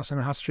playoffs on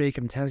a hot streak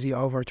and potentially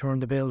overturn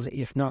the Bills,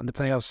 if not in the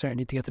playoffs,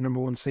 certainly to get the number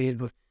 1 seed.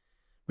 But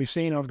we've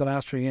seen over the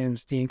last 3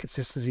 games the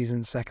inconsistencies in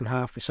the second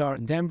half. We saw it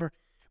in Denver.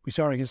 We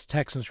saw it against the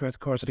Texans throughout the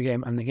course of the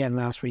game. And again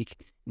last week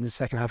in the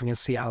second half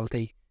against Seattle,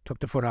 they took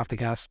the foot off the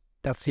gas.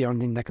 That's the only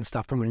thing that can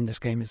stop them winning this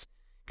game is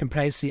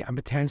complacency and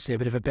potentially a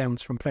bit of a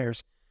bounce from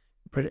players.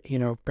 But, you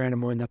know, bearing in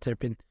mind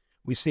that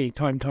we see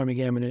time and time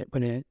again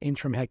when an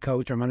interim head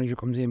coach or manager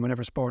comes in,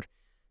 whenever sport,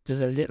 there's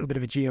a little bit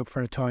of a G up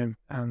for a time,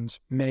 and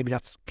maybe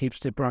that keeps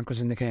the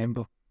Broncos in the game,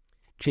 but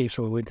Chiefs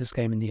will win this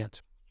game in the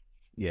end.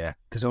 Yeah,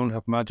 they don't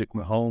have Magic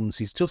Mahomes.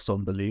 He's just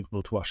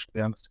unbelievable to watch, to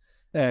be honest.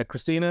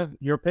 Christina,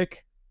 your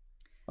pick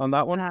on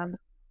that one?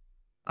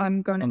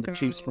 I'm going to on go the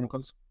Chiefs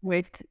Broncos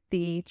with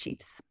the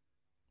Chiefs.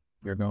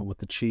 You're going with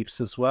the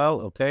Chiefs as well.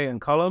 Okay, and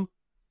Colin?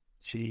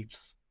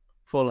 Chiefs.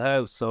 Full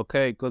house.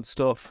 Okay, good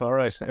stuff. All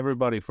right,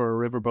 everybody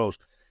for a riverboat.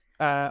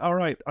 All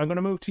right, I'm going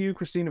to move to you,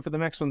 Christina, for the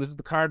next one. This is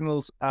the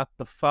Cardinals at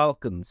the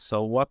Falcons.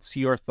 So what's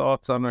your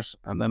thoughts on it?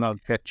 And then I'll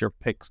get your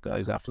picks,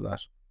 guys, after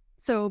that.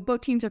 So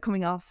both teams are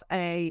coming off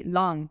a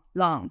long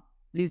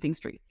losing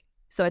streak.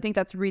 So I think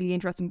that's really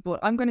interesting. But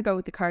I'm going to go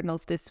with the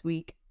Cardinals this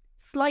week.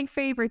 Slight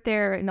favourite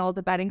there in all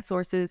the betting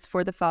sources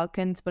for the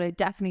Falcons. But I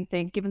definitely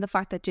think, given the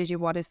fact that JJ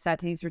Watt has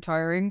said he's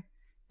retiring,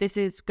 this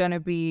is going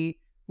to be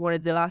one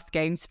of the last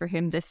games for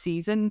him this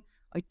season.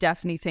 I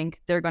definitely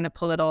think they're going to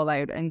pull it all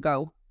out and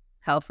go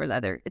hell for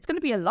leather. It's going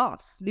to be a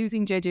loss.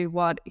 Losing JJ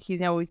Watt,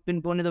 he's always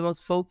been one of the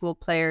most vocal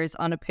players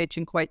on a pitch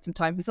in quite some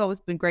time. He's always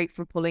been great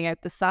for pulling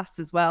out the sass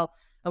as well.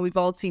 And we've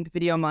all seen the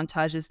video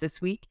montages this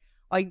week.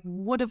 I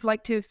would have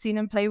liked to have seen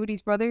him play with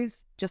his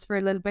brothers just for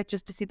a little bit,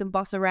 just to see them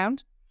boss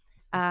around.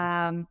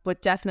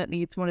 But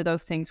definitely it's one of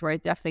those things where I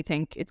definitely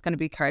think it's going to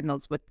be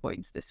Cardinals with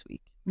points this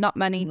week. Not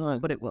many,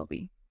 but it will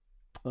be.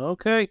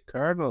 Okay,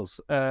 Cardinals.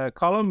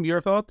 Colin,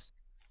 your thoughts?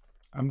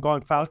 I'm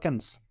going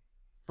Falcons.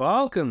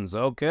 Falcons.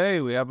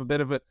 Okay, we have a bit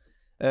of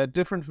a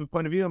different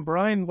point of view. And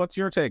Brian, what's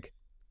your take?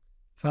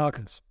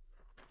 Falcons.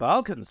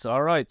 Falcons.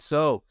 All right.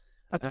 So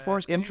that's the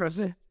first game. Is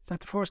that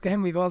the first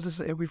game we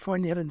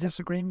finally had a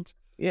disagreement?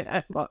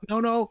 Yeah.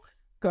 No.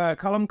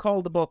 Colin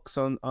called the books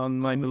on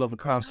my beloved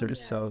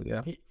Costers. So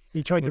yeah,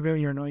 he tried to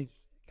ruin your night.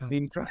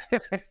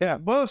 Yeah,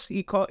 but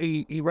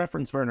he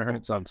referenced Werner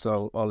Herzog,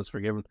 so all is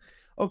forgiven.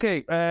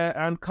 Okay,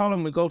 and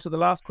Colin, we go to the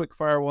last quick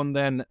fire one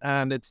then,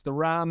 and it's the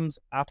Rams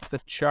at the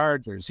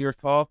Chargers. Your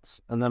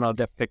thoughts, and then I'll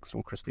get picks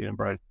from Christine and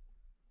Brian.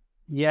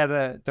 Yeah,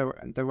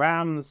 the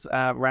Rams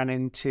ran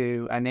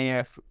into an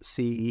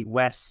AFC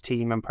West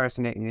team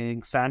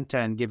impersonating Santa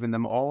and giving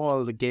them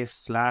all the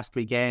gifts last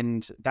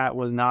weekend. That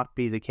will not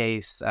be the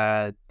case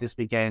this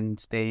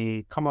weekend.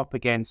 They come up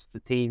against the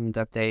team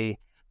that they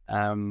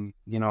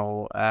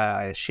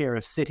share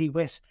a city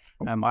with.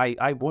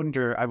 I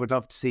wonder, I would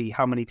love to see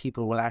how many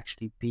people will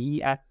actually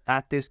be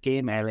at this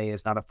game. LA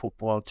is not a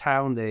football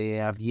town. They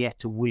have yet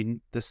to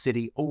win the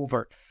city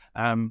over.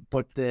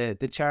 But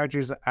the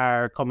Chargers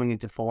are coming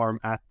into form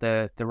at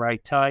the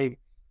right time.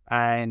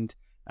 And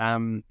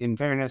in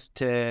fairness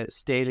to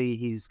Staley,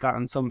 he's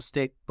gotten some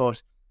stick,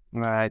 but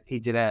he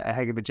did a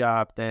heck of a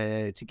job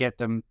to get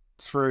them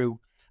through.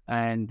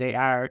 And they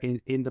are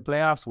in the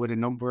playoffs with a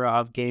number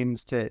of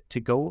games to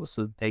go,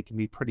 so they can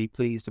be pretty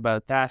pleased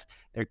about that.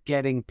 They're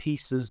getting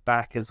pieces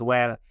back as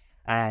well,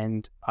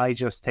 and I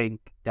just think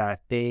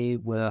that they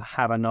will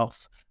have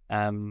enough,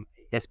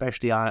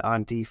 especially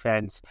on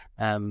defense.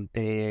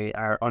 They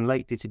are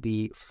unlikely to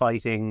be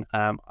fighting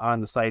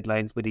on the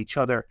sidelines with each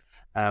other,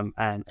 and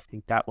I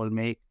think that will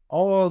make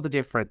all the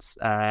difference,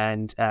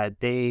 and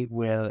they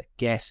will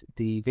get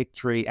the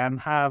victory and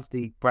have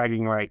the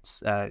bragging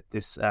rights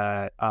this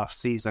off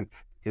season,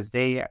 because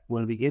they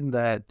will be in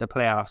the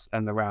playoffs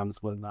and the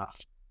Rams will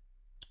not.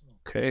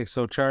 Okay,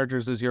 so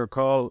Chargers is your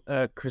call.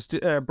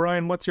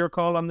 Brian, what's your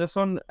call on this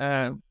one?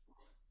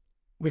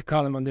 We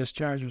call them on this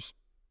Chargers.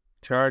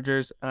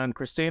 Chargers. And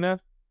Christina?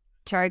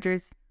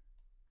 Chargers.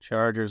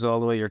 Chargers all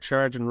the way. You're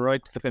charging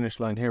right to the finish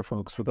line here,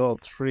 folks, with all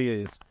three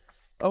A's.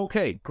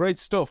 Okay, great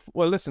stuff.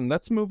 Well, listen,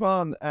 let's move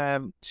on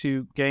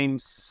to Game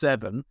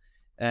 7.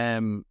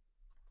 And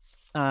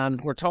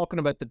we're talking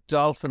about the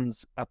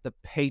Dolphins at the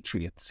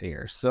Patriots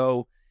here.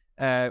 So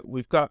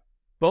we've got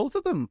both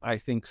of them, I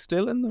think,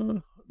 still in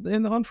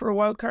the hunt for a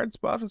wild card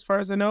spot, as far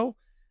as I know.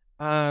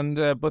 And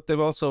but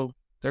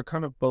they're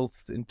kind of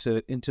both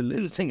into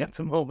losing at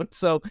the moment.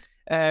 So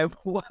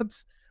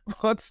what's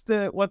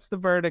the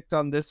verdict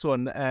on this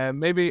one?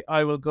 Maybe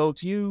I will go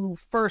to you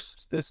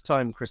first this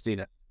time,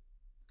 Christina.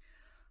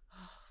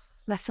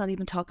 Let's not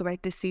even talk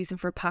about this season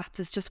for Pats.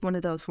 It's just one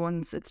of those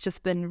ones. It's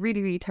just been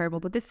really, really terrible.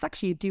 But this is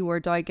actually a do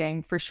or die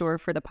game for sure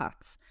for the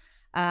Pats.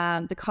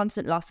 The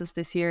constant losses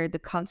this year, the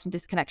constant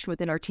disconnection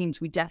within our teams,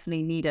 we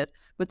definitely need it.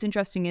 What's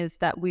interesting is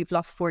that we've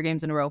lost 4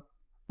 games in a row,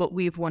 but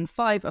we've won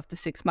 5 of the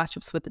 6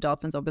 matchups with the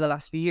Dolphins over the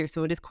last few years.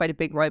 So it is quite a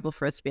big rival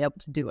for us to be able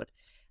to do it.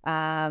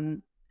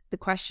 The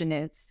question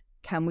is,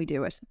 can we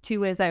do it?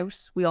 2 is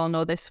out. We all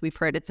know this. We've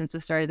heard it since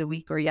the start of the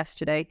week or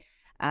yesterday.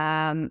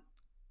 And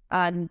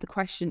the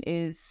question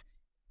is,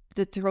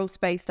 the throw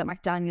space that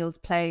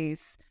McDaniels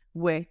plays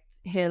with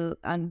Hill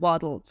and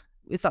Waddle,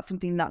 is that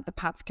something that the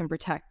Pats can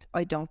protect?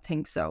 I don't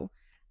think so.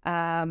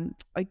 I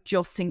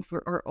just think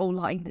our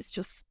O-line is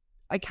just,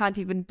 I can't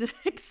even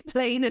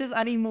explain it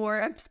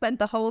anymore. I've spent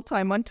the whole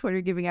time on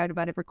Twitter giving out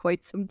about it for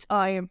quite some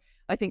time.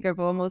 I think I've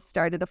almost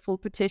started a full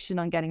petition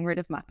on getting rid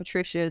of Matt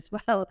Patricia as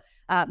well.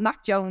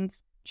 Mac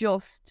Jones,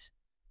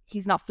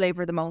 he's not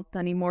flavor of the month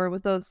anymore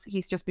with us.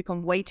 He's just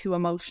become way too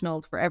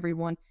emotional for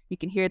everyone. You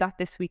can hear that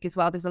this week as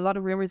well. There's a lot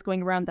of rumors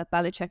going around that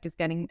Belichick is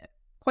getting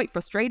quite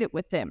frustrated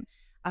with him.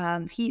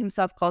 He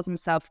himself calls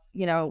himself,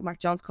 Mac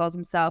Jones calls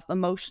himself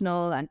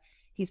emotional, and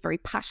he's very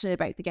passionate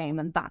about the game,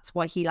 and that's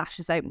why he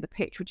lashes out on the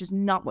pitch, which is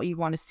not what you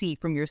want to see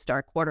from your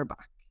star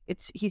quarterback.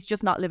 He's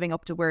just not living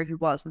up to where he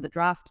was in the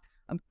draft.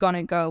 I'm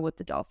gonna go with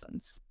the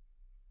Dolphins.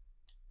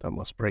 That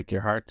must break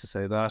your heart to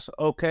say that.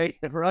 Okay,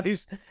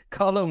 right.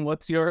 Colin,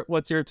 what's your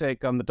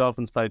take on the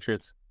Dolphins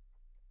Patriots?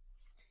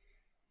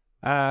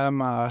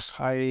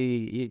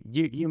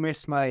 You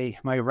missed my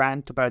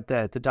rant about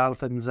the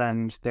Dolphins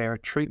and their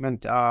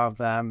treatment of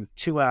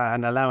Tua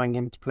and allowing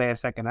him to play a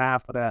second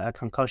half with a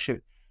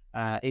concussion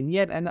in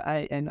yet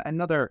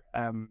another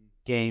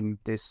game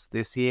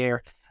this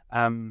year.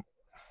 I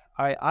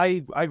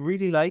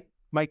really like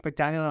Mike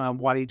McDaniel and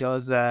what he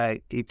does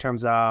in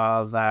terms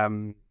of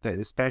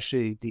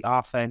especially the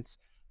offense.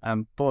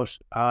 But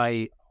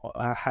I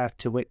had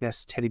to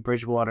witness Teddy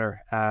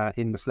Bridgewater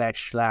in the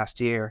flesh last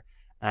year,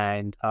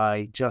 and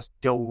I just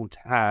don't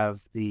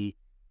have the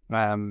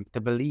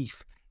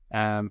belief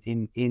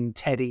in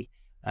Teddy.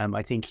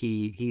 I think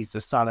he's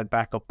a solid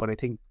backup, but I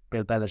think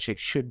Bill Belichick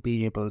should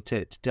be able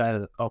to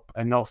dial up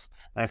enough.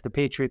 And if the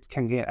Patriots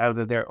can get out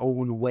of their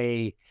own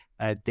way,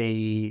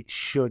 they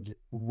should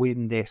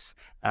win this.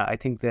 I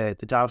think the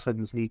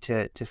Dolphins need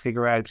to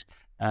figure out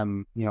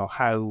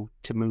how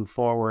to move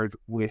forward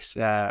with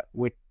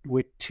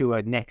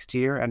Tua next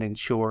year and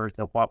ensure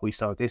that what we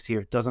saw this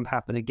year doesn't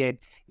happen again.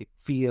 It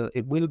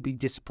will be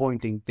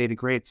disappointing. They had a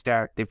great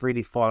start. They've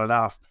really fallen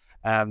off.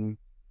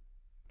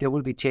 There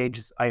will be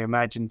changes, I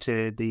imagine,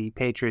 to the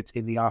Patriots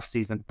in the off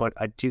season, but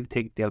I do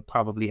think they'll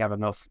probably have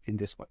enough in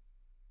this one.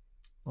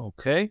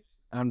 Okay,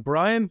 and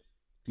Brian,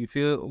 do you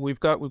feel we've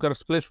got a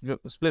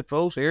split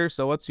vote here?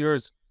 So what's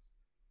yours?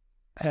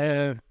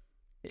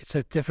 It's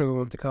a difficult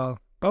one to call.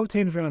 Both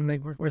teams are on.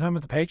 We're talking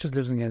about the Patriots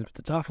losing games, but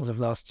the Dolphins have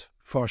lost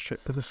 4 straight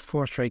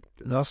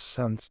losses,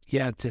 and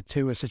the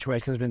Tua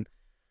situation has been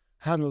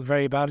handled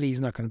very badly.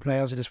 He's not going to play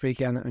also this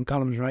weekend, and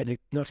Colum's right.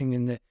 Nothing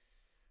in the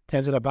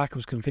terms of their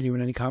backups can fill you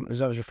with any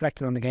confidence. I was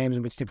reflecting on the games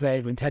in which they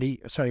played when Teddy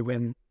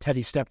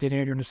stepped in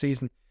earlier in the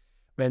season,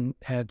 when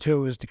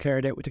Tua was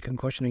declared out with the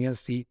concussion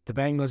against the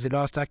Bengals. They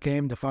lost that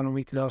game. The following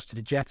week they lost to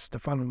the Jets. The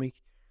following week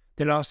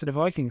they lost to the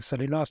Vikings, so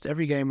they lost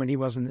every game when he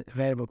wasn't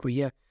available. But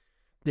yeah,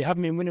 they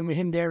haven't been winning with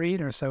him there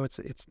either. So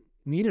it's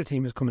neither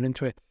team is coming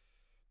into it,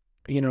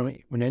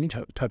 with any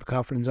type of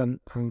confidence. And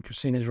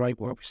Christina's right.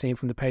 What we've seen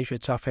from the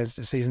Patriots offense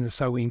this season is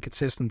so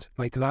inconsistent.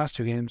 Like the last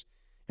two games,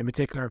 in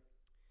particular,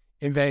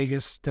 in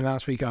Vegas, the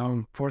last week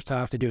on first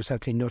half they do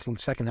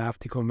 17-0. Second half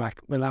they come back.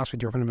 Well, last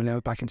week they were going to be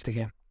allowed back into the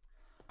game.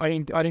 I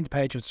think the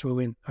Patriots will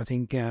win. I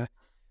think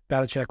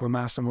Belichick will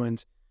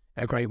mastermind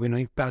a great win. I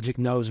think Belichick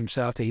knows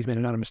himself that he's made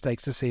a lot of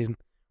mistakes this season.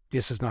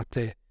 This is not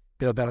the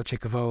Bill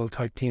Belichick of old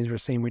type teams we're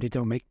seeing where they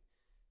don't make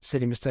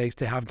silly mistakes.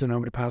 They have done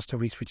over the past 2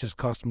 weeks, which has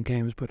cost them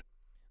games, but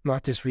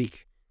not this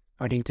week.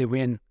 I think they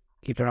win,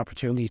 keep their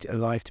opportunity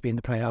alive to be in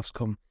the playoffs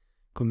come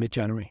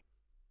mid-January.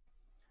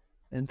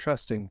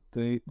 Interesting.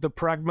 The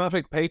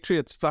pragmatic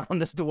Patriots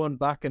found is the one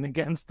backing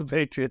against the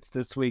Patriots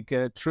this week.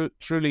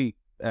 Truly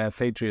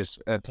Patriot.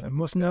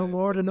 Must know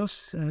more than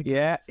us.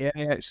 Yeah.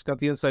 She's got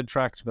the inside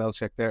track to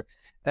Belichick there.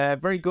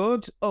 Very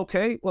good.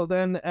 Okay, well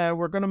then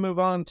we're going to move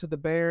on to the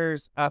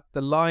Bears at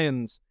the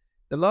Lions.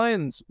 The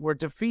Lions were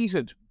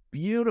defeated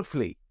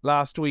beautifully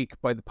last week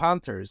by the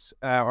Panthers,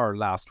 or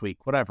last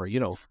week, whatever,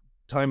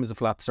 time is a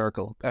flat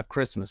circle at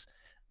Christmas.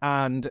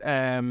 And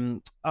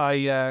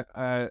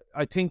I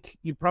think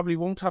you probably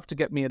won't have to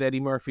get me an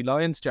Eddie Murphy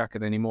Lions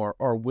jacket anymore,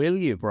 or will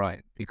you,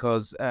 Brian?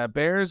 Because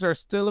Bears are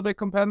still a bit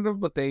competitive,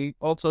 but they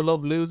also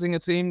love losing,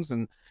 it seems.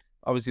 And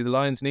obviously the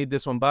Lions need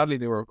this one badly.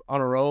 They were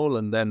on a roll,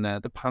 and then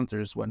the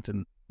Panthers went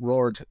and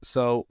roared.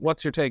 So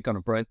what's your take on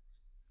it, Brian?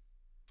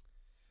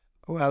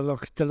 Well,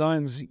 look, the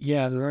Lions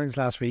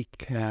last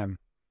week, me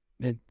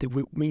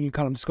and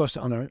Colin discussed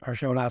it on our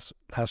show last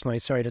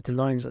night, that the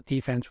Lions'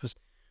 defence was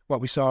what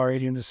we saw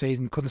earlier in the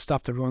season. Couldn't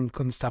stop the run,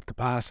 couldn't stop the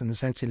pass, and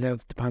essentially allowed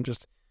the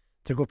Panthers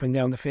to go up and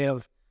down the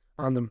field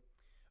on them.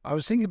 I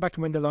was thinking back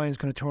to when the Lions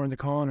kind of turned the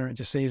corner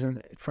this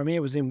season. For me,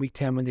 it was in week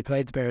 10 when they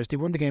played the Bears. They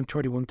won the game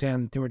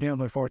 31-10. They were down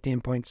by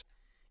 14 points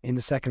in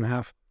the second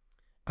half.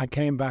 I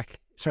came back,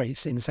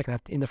 in the second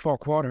half, in the fourth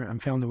quarter,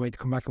 and found a way to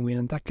come back and win,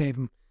 and that gave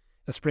them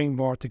a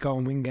springboard to go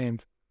and win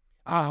games.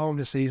 At home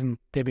this season,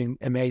 they've been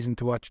amazing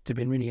to watch. They've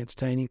been really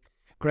entertaining.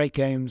 Great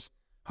games,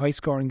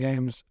 high-scoring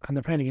games, and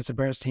they're playing against a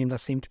Bears team that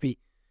seemed to be,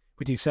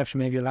 with the exception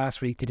maybe of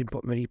last week, they didn't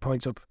put many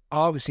points up.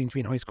 Always seem to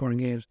be in high-scoring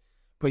games.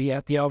 But yeah,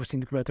 they always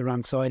seem to come out the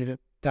wrong side of it.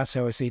 That's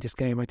how I see this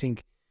game. I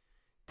think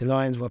the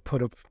Lions will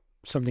put up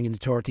something in the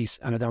 30s,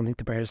 and I don't think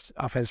the Bears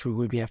offense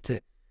will be able to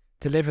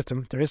live with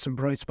them. There is some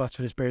bright spots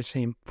for this Bears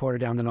team further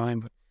down the line,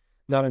 but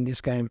not in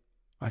this game.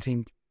 I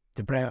think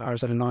the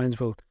Lions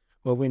will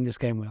win this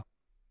game well.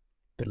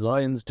 The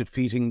Lions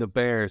defeating the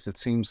Bears. It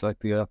seems like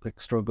the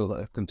epic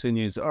struggle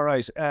continues. All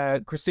right,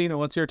 Christina,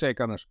 what's your take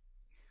on it?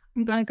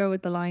 I'm going to go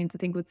with the Lions. I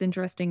think what's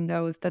interesting,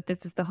 though, is that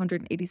this is the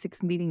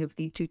 186th meeting of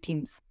these two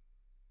teams.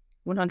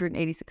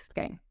 186th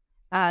game.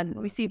 And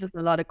we see this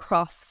a lot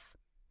across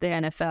the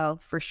NFL,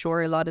 for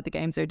sure. A lot of the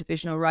games are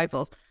divisional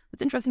rivals.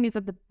 What's interesting is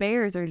that the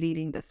Bears are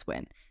leading this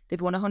win.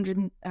 They've won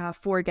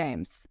 104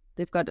 games.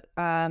 They've got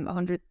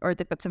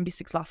they've got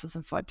 76 losses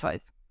and 5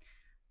 ties.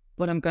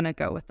 But I'm going to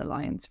go with the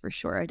Lions for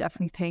sure. I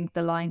definitely think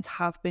the Lions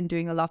have been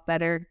doing a lot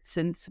better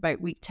since about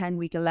week 10,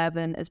 week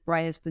 11. As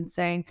Brian has been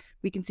saying,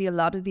 we can see a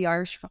lot of the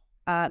Irish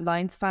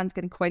Lions fans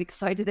getting quite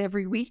excited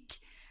every week.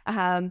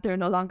 They're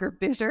no longer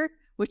bitter,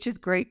 which is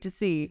great to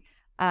see.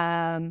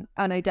 And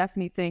I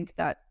definitely think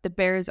that the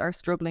Bears are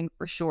struggling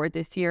for sure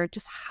this year. It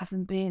just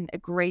hasn't been a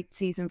great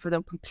season for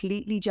them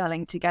completely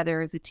gelling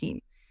together as a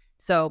team.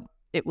 So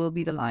it will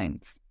be the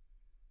Lions.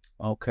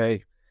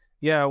 Okay.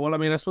 Yeah, well, I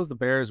mean, I suppose the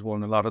Bears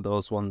won a lot of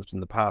those ones in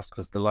the past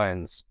because the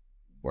Lions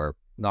were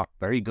not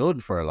very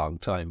good for a long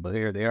time. But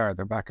here they are.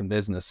 They're back in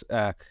business.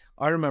 I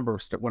remember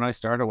when I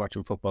started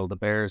watching football, the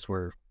Bears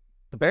were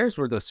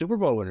the Super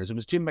Bowl winners. It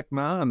was Jim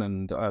McMahon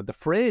and the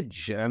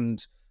Fridge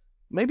and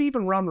maybe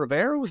even Ron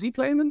Rivera. Was he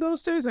playing in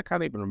those days? I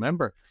can't even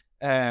remember.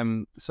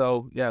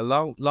 So yeah,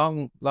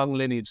 long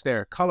lineage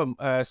there. Colin,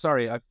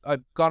 sorry,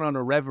 I've gone on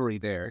a reverie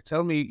there.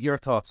 Tell me your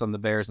thoughts on the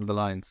Bears and the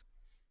Lions.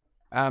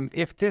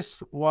 If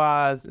this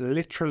was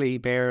literally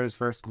Bears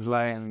versus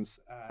Lions,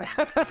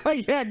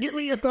 yeah, give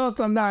me your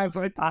thoughts on that.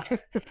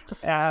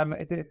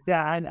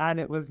 And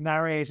it was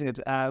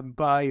narrated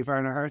by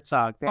Werner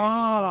Herzog.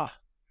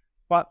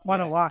 What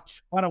a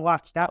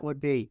watch that would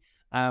be.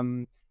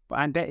 And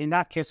in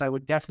that case, I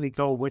would definitely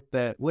go with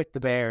the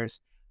Bears,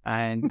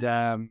 and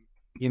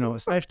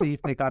especially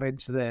if they got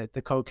into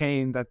the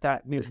cocaine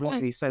that Neil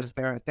Riley says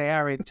they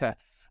are into.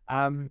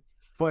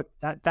 But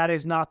that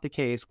is not the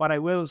case. What I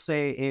will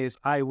say is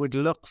I would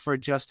look for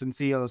Justin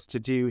Fields to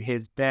do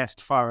his best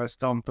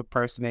Forrest Gump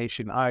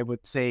impersonation. I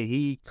would say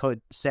he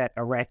could set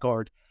a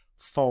record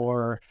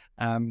for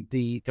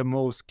the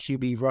most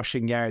QB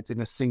rushing yards in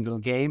a single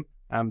game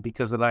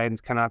because the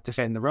Lions cannot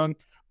defend the run.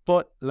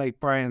 But like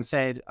Brian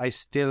said, I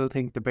still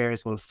think the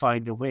Bears will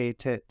find a way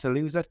to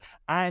lose it.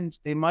 And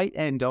they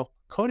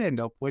could end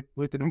up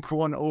with the number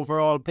 1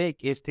 overall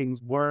pick if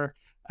things were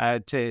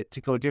to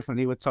go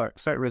differently with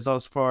certain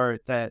results for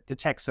the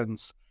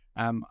Texans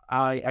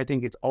I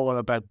think it's all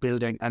about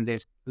building, and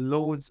they've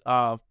loads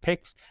of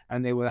picks,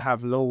 and they will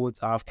have loads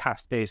of cap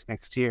space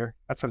next year.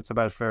 That's what it's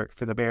about for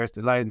the Bears.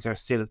 The Lions are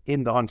still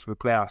in the hunt for the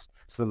playoffs,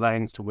 so the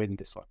Lions to win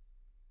this one.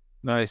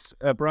 Nice.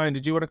 Brian,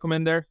 did you want to come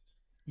in there?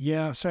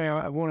 Yeah, sorry,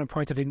 I want to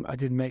point I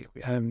didn't make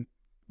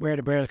where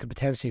the Bears could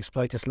potentially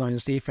exploit this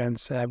Lions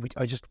defense.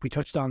 We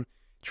touched on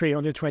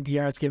 320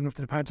 yards given up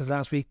to the Panthers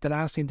last week. The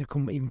last team to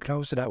come even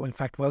close to that, in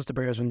fact, was the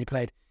Bears when they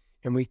played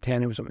in week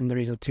 10. It was in the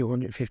region of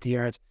 250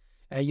 yards.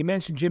 You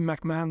mentioned Jim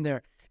McMahon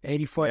there,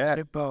 85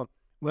 football.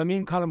 Well, me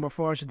and Colin were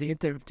fortunate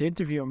to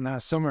interview him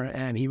last summer,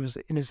 and he was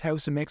in his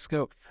house in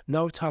Mexico,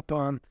 no top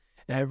on,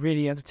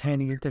 really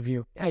entertaining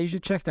interview. Yeah, you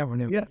should check that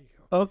one out. Yeah.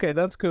 Okay,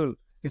 that's cool.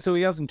 So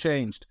he hasn't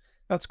changed.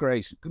 That's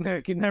great.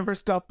 Can never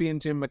stop being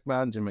Jim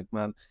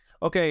McMahon.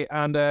 Okay,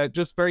 and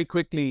just very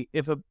quickly,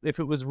 if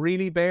it was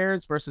really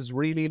Bears versus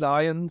really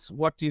Lions,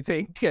 what do you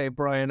think,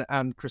 Brian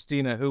and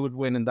Christina, who would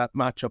win in that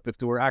matchup if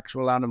there were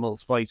actual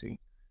animals fighting?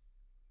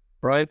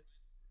 Brian?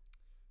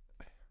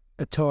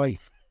 A toy.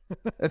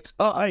 A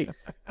toy.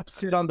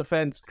 Sit on the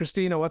fence.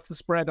 Christina, what's the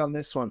spread on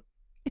this one?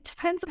 It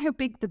depends on how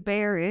big the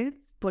bear is,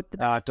 but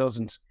it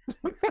doesn't.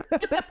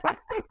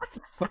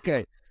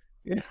 Okay.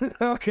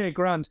 Okay,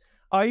 grand.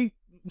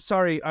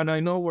 Sorry, and I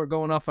know we're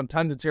going off on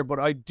tangents here, but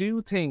I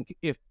do think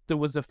if there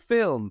was a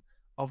film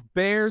of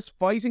bears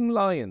fighting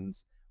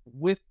lions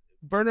with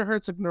Werner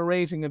Herzog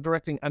narrating and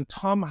directing and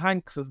Tom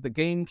Hanks as the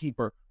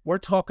gamekeeper, we're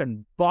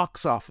talking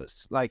box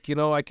office. Like, you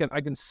know, I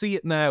can see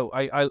it now.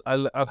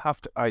 I'll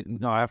have to I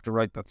have to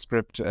write that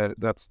script.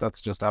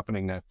 That's just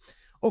happening now.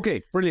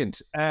 Okay,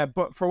 brilliant.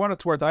 But for what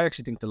it's worth, I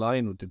actually think the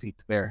lion would defeat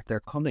the bear.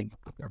 They're cunning.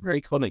 They're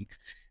very cunning.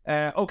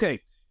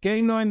 Okay.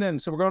 Game 9 then.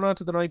 So we're going on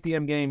to the 9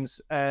 p.m. games.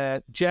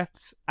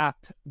 Jets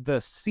at the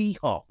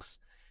Seahawks.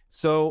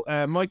 So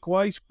Mike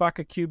White back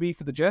at QB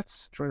for the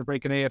Jets, trying to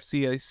break an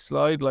AFC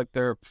slide like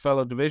their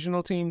fellow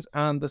divisional teams.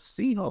 And the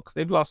Seahawks,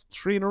 they've lost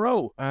 3 in a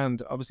row.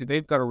 And obviously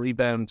they've got a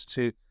rebound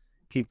to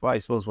keep, I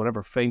suppose,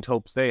 whatever faint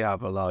hopes they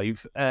have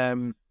alive.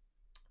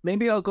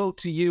 Maybe I'll go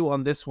to you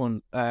on this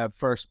one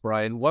first,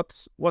 Brian.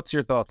 What's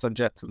your thoughts on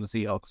Jets and the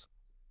Seahawks?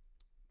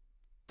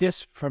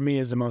 This, for me,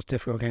 is the most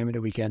difficult game of the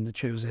weekend to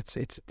choose.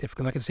 It's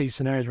difficult. I can see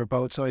scenarios where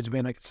both sides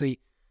win. I can see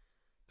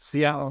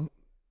Seattle,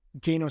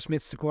 Geno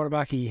Smith's the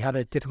quarterback. He had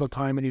a difficult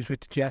time when he was with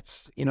the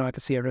Jets. You know, I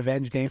could see a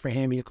revenge game for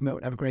him. He'll come out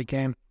and have a great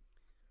game.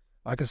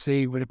 I could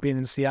see, with it being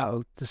in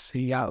Seattle, the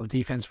Seattle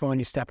defense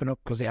finally stepping up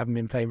because they haven't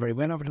been playing very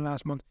well over the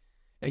last month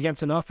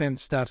against an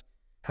offense that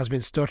has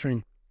been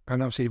stuttering.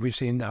 And obviously, we've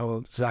seen the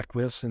whole Zach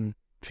Wilson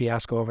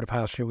fiasco over the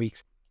past few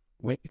weeks.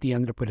 They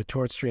ended up with a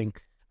third string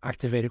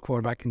activated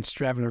quarterback in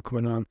Straveller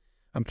coming on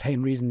and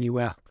playing reasonably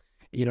well,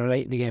 you know,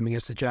 late in the game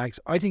against the Jags.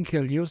 I think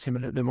he'll use him a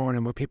little bit more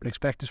than what people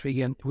expect this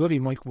weekend. It will be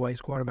Mike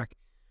White's quarterback.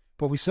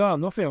 But we saw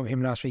enough of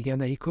him last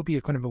weekend that he could be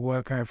a kind of a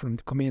wild card for him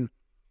to come in,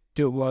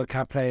 do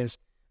wildcat plays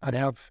and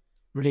help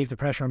relieve the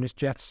pressure on this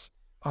Jets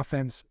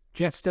offense.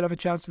 Jets still have a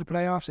chance to the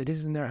playoffs. It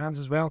is in their hands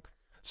as well.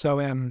 So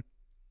I'm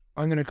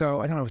going to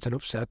go, I don't know if it's an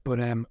upset, but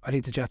I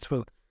think the Jets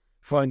will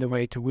find a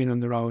way to win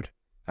on the road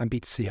and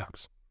beat the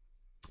Seahawks.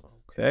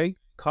 Okay.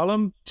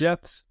 Colin,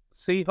 Jets,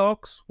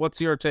 Seahawks.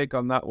 What's your take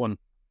on that one?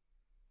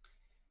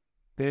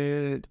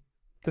 The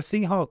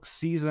Seahawks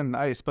season,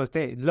 I suppose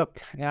they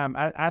look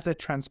as it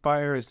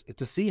transpires,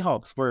 the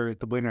Seahawks were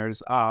the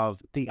winners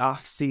of the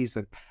off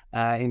season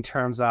in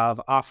terms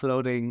of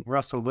offloading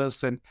Russell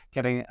Wilson,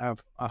 getting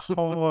a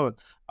whole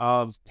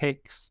of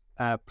picks,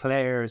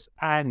 players,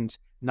 and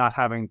not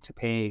having to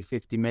pay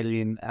 $50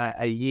 million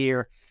a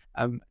year.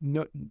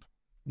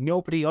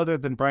 Nobody other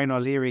than Brian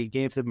O'Leary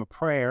gave them a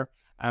prayer.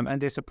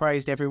 And they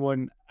surprised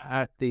everyone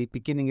at the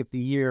beginning of the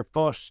year.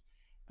 But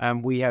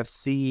we have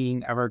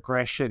seen a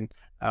regression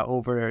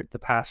over the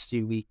past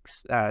few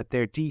weeks.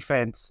 Their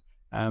defense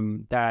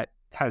that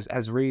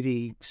has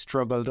really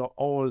struggled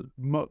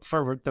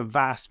for the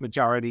vast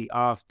majority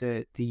of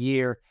the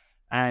year.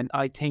 And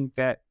I think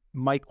that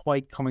Mike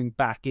White coming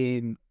back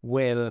in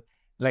will,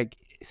 it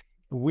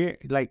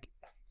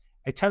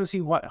tells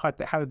you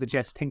how the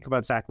Jets think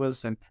about Zach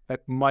Wilson,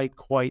 that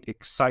Mike White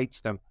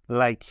excites them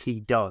like he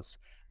does.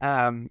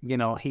 You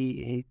know,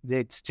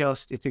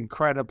 it's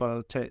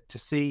incredible to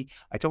see.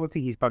 I don't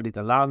think he's probably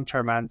the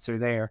long-term answer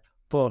there,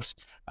 but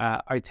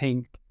I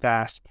think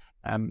that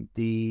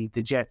the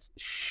Jets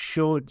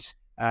should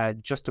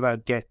just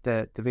about get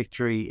the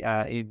victory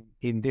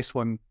in this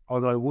one,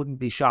 although I wouldn't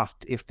be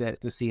shocked if the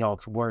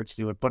Seahawks were to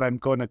do it, but I'm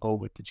going to go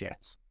with the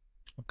Jets.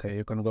 Okay,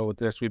 you're going to go with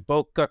this. We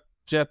both got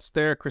Jets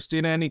there.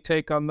 Christina, any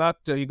take on that?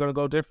 Are you going to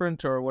go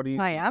different, or what do you?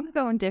 I am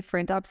going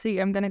different.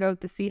 Absolutely, I'm going to go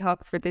with the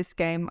Seahawks for this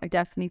game. I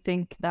definitely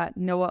think that,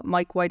 you know what,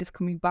 Mike White is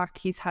coming back.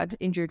 He's had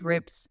injured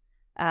ribs.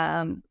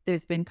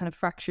 There's been kind of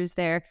fractures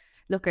there.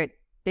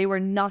 They were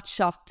not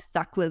shocked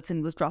Zach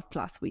Wilson was dropped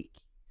last week.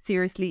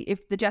 Seriously,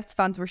 if the Jets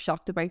fans were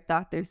shocked about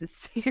that, there's a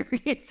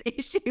serious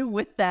issue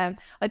with them.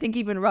 I think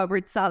even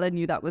Robert Saleh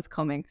knew that was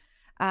coming.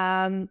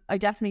 I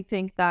definitely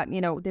think that,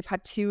 you know, they've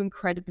had 2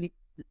 incredibly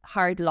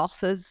hard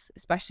losses,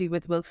 especially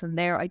with Wilson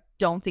there. I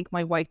don't think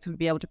my Whites will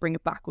be able to bring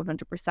it back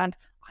 100%. I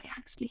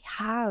actually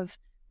have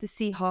the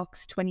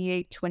Seahawks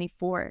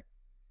 28-24.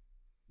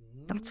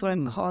 That's what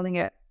I'm calling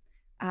it.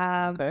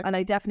 Okay. And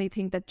I definitely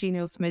think that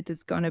Geno Smith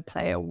is going to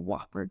play a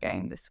whopper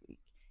game this week.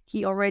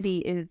 He already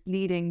is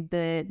leading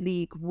the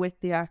league with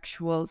the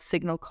actual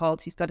signal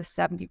calls. He's got a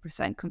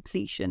 70%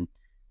 completion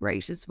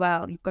rate as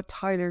well. You've got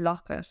Tyler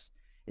Lockett.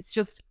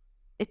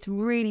 It's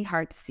really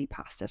hard to see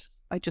past it.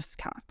 I just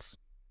can't.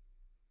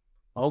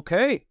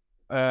 Okay.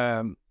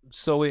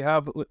 So we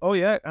have, oh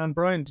yeah, and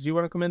Brian, did you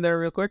want to come in there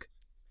real quick?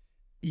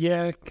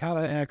 Yeah,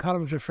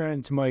 Colin was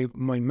referring to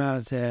my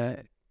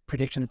mad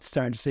prediction at the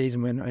start of the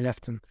season when I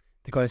left him.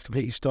 The guy's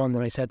completely stunned,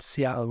 and I said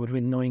Seattle would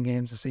win 9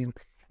 games this season.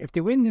 If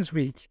they win this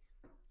week,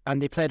 and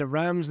they play the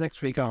Rams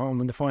next week at home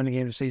in the final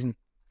game of the season,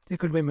 they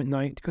could win with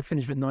 9. They could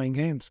finish with 9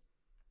 games.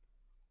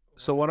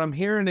 So what I'm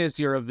hearing is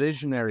you're a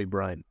visionary,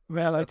 Brian.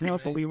 Well, I don't know,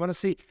 but we want to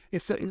see.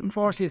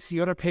 Unfortunately, it's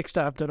the other picks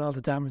that have done all the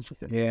damage.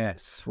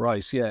 Yes,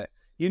 right, yeah.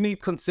 You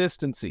need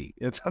consistency.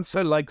 That's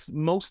like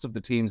most of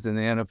the teams in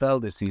the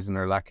NFL this season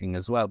are lacking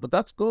as well. But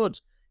that's good.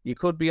 You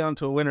could be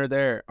onto a winner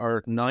there,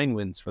 or 9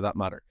 wins for that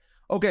matter.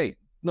 Okay,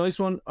 nice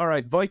one. All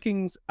right,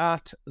 Vikings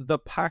at the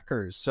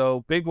Packers.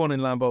 So big one in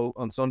Lambeau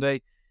on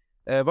Sunday.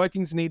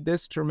 Vikings need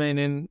this to remain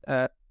in,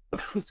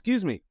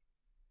 excuse me,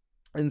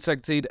 in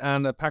second seed,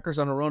 and the Packers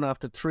on a run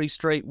after 3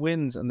 straight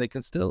wins, and they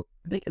can still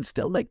make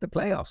the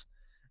playoffs.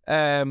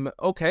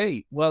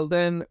 Okay, well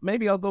then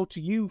maybe I'll go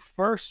to you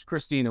first,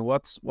 Christina.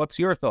 What's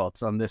your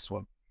thoughts on this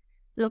one?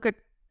 Look, at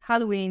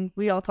Halloween,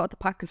 we all thought the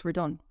Packers were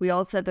done. We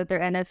all said that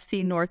their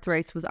NFC North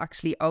race was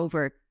actually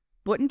over.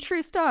 But in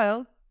true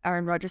style,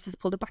 Aaron Rodgers has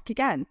pulled it back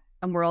again,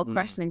 and we're all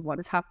questioning what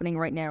is happening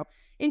right now.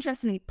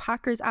 Interestingly,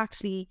 Packers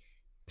actually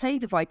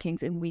played the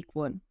Vikings in week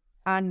 1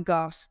 and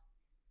got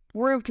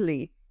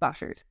brutally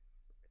battered.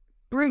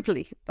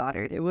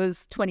 It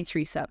was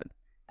 23-7,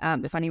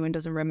 if anyone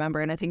doesn't remember.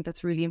 And I think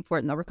that's really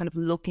important that we're kind of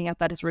looking at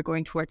that as we're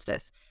going towards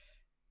this.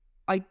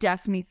 I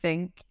definitely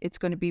think it's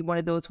going to be one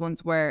of those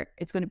ones where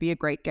it's going to be a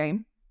great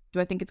game. Do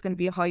I think it's going to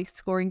be a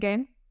high-scoring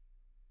game?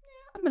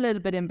 Yeah, I'm a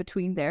little bit in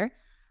between there.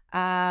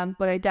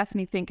 But I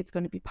definitely think it's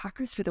going to be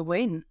Packers for the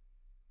win.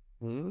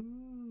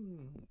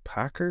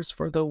 Packers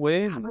for the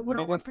win.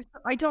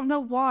 I don't know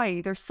why.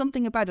 There's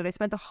something about it. I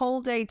spent the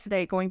whole day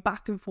today going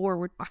back and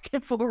forward,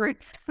 and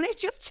I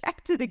just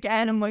checked it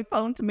again on my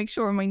phone to make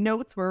sure my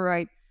notes were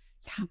right.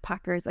 Yeah,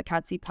 Packers. I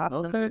can't see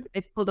past them.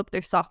 They've pulled up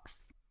their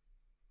socks.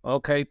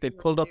 Okay, they've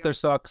pulled up their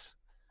socks,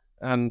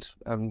 and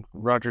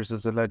Rodgers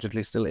is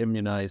allegedly still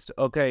immunized.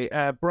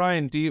 Okay,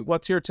 Brian,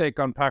 what's your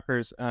take on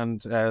Packers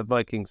and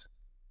Vikings?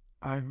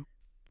 I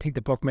think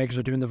the bookmakers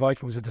are doing the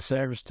Vikings a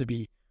disservice to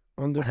be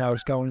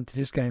underdogs going into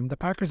this game. The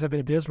Packers have been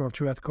abysmal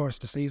throughout the course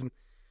of the season,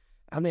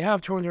 and they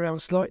have turned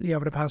around slightly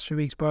over the past few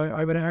weeks, but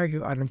I would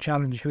argue and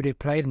challenge who they've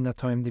played in that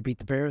time. They beat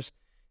the Bears,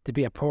 to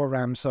be a poor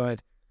Rams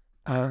side,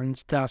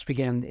 and last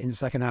weekend in the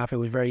second half it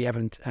was very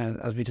evident,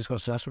 as we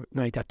discussed last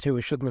night, that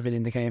Tua shouldn't have been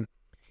in the game.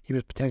 He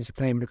was potentially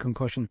playing with a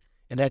concussion.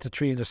 It led to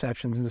 3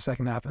 interceptions in the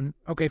second half, and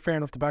okay, fair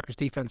enough, the Packers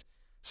defense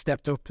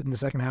stepped up in the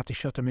second half. They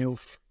shut them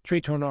out.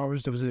 3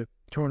 turnovers. There was a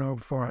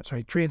turnover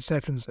 3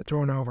 interceptions, a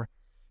turnover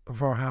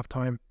before half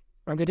time.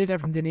 And they did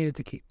everything they needed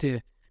to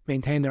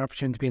maintain their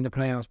opportunity to be in the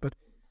playoffs. But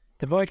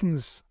the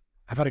Vikings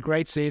have had a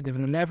great season. They've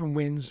had 11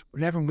 wins,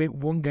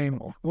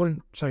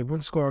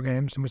 1 score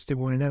games in which they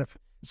won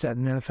set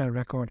an NFL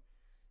record.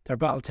 They're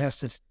battle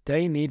tested.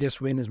 They need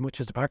this win as much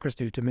as the Packers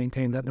do to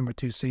maintain that number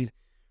 2 seed.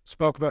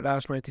 Spoke about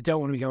last night. They don't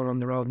want to be going on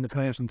the road in the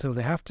playoffs until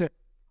they have to.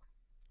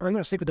 I'm going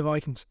to stick with the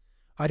Vikings.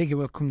 I think it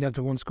will come down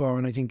to 1 score,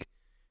 and I think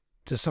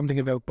there's something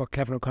about what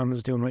Kevin O'Connell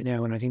is doing right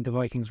now, and I think the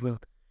Vikings will.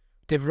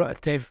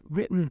 They've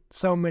written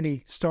so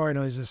many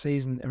storylines this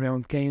season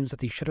around games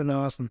that they should have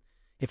lost, and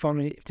if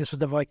this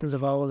was the Vikings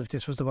of old, if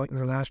this was the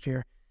Vikings of last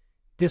year,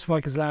 this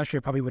Vikings last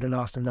year probably would have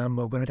lost in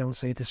Lambeau, but I don't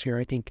see it this year.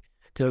 I think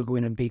they'll go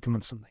in and beat them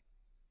on Sunday.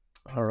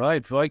 All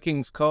right,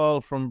 Vikings call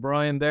from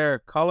Brian there.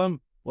 Colin,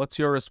 what's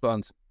your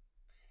response?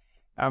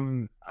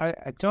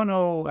 I don't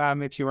know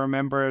if you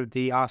remember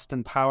the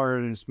Austin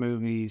Powers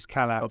movies,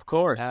 Calla. Of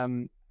course.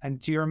 And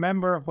do you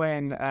remember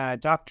when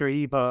Dr.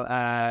 Evil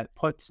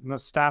puts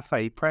Mustafa,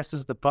 he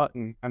presses the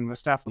button and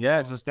Mustafa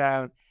falls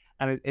down,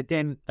 and it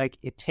then, like,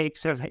 it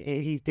takes him,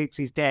 he thinks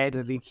he's dead,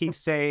 and he keeps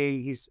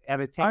saying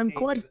I'm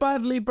quite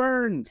badly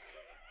burned.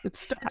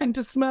 It's starting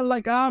to smell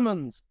like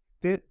almonds.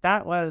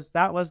 That was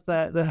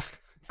the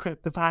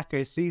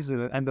Packers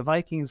season, and the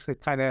Vikings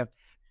had kind of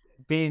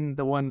been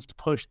the ones to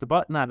push the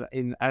button at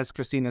it, as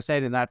Christina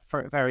said, in that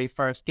very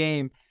first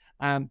game.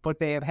 But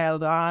they have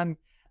held on.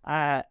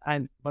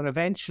 But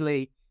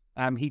eventually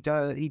he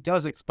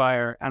does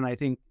expire, and I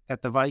think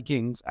that the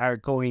Vikings are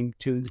going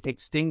to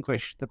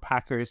extinguish the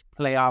Packers'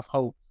 playoff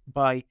hope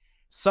by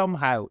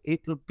somehow.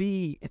 It'll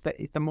be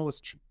the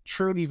most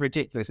truly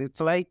ridiculous. It's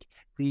like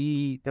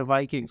the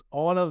Vikings,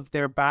 all of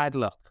their bad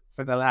luck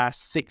for the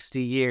last 60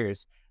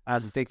 years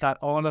And they got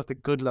all of the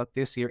good luck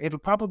this year. It'll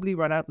probably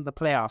run out in the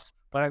playoffs,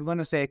 but I'm going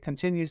to say it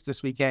continues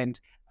this weekend,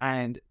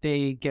 and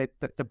they get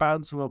the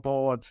bounce of a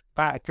ball.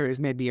 Backers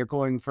maybe are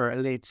going for a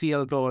late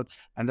field goal,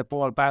 and the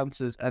ball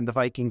bounces, and the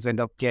Vikings end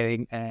up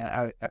getting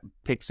a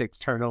pick six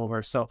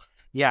turnover. So,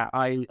 yeah,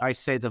 I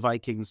say the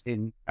Vikings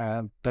in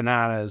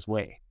Bananas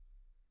way.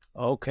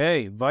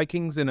 Okay,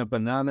 Vikings in a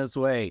bananas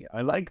way.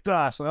 I like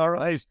that. All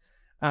right.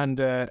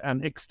 And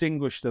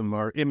extinguish them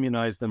or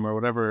immunize them or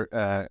whatever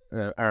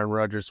Aaron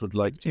Rodgers would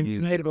like to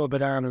use. Inflatable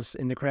bananas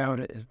in the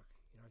crowd.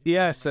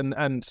 Yes,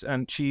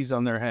 and cheese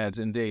on their head,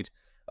 indeed.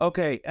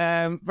 Okay,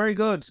 very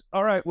good.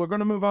 All right, we're going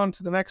to move on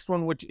to the next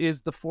one, which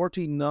is the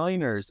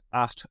 49ers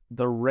at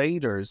the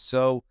Raiders.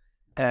 So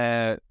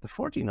the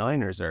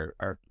 49ers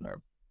are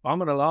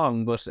bombing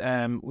along, but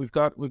we've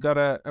got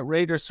a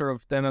Raiders sort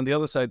of then on the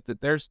other side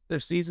that their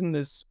season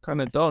is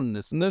kind of done,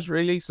 isn't it,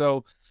 really?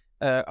 So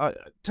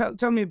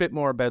tell me a bit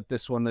more about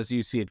this one as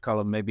you see it,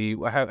 Colin. Maybe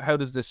how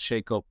does this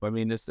shake up? I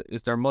mean, is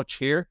there much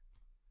here?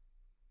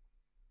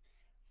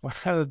 Well,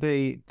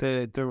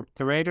 the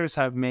Raiders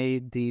have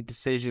made the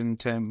decision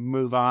to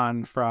move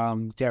on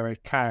from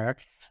Derek Carr,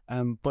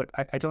 but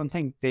I don't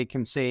think they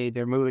can say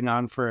they're moving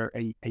on for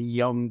a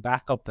young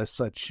backup as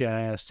such.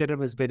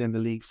 Stidham has been in the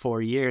league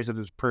 4 years and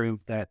has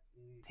proved that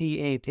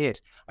he ain't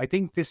it. I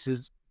think this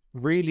is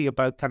really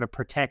about kind of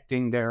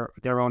protecting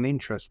their own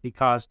interests,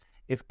 because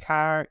if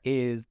Carr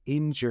is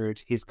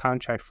injured, his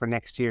contract for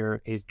next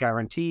year is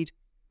guaranteed.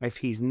 If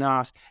he's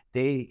not,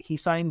 he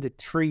signed the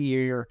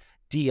 3-year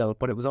deal,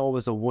 but it was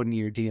always a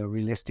 1-year deal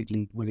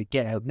realistically when it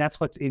get out. And that's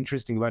what's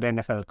interesting about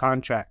NFL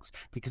contracts,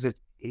 because it's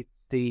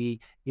the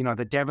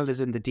devil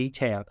is in the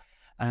detail.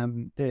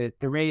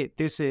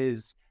 This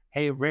is,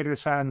 hey,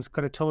 Raiders fans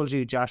could have told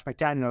you Josh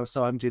McDaniels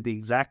saw him do the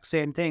exact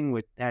same thing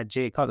with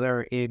Jay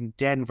Cutler in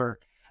Denver.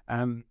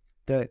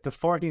 The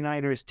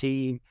 49ers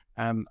team,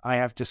 I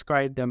have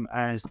described them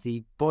as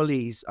the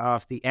bullies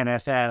of the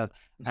NFL,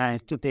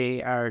 and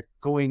they are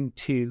going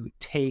to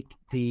take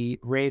the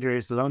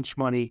Raiders' lunch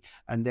money,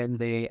 and then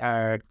they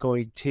are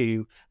going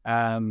to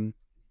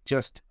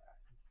just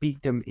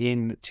beat them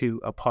into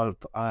a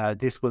pulp.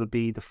 This will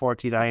be the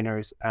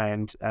 49ers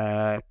and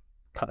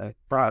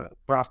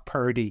Brock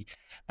Purdy,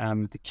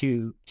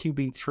 the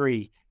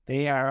QB3.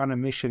 They are on a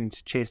mission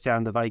to chase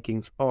down the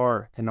Vikings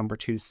for the number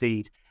 2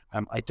 seed.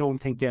 I don't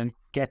think they'll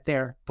get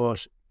there,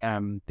 but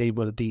they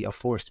will be a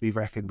force to be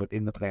reckoned with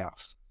in the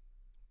playoffs.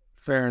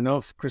 Fair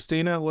enough.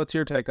 Christina, what's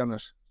your take on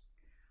it?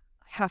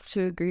 I have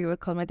to agree with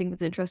Colm. I think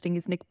what's interesting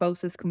is Nick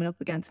Bosa is coming up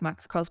against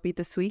Max Crosby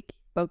this week.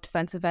 Both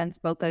defensive ends,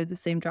 both out of the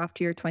same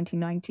draft year,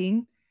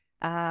 2019.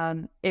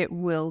 It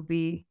will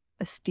be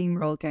a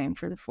steamroll game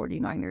for the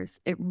 49ers.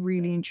 It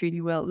really and truly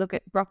will. Look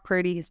at Brock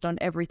Purdy has done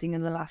everything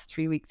in the last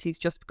 3 weeks. He's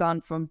just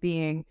gone from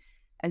being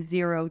a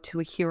zero to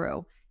a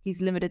hero. He's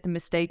limited the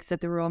mistakes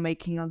that they were all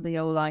making on the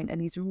O-line,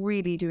 and he's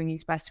really doing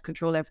his best to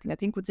control everything. I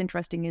think what's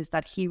interesting is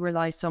that he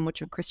relies so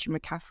much on Christian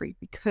McCaffrey,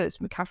 because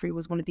McCaffrey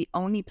was one of the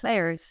only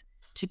players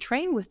to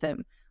train with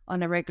them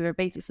on a regular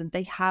basis, and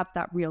they have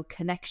that real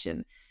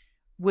connection.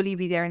 Will he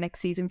be there next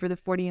season for the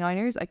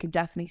 49ers? I could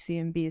definitely see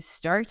him be a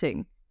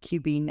starting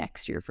QB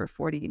next year for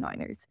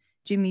 49ers.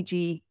 Jimmy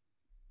G,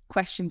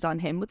 questions on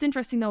him. What's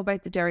interesting though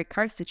about the Derek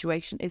Carr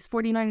situation is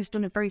 49ers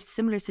done a very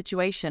similar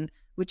situation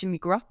with Jimmy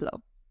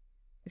Garoppolo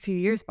a few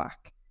years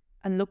back,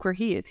 and look where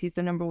he is. He's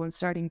the number 1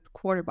 starting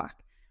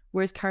quarterback.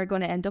 Where's Carr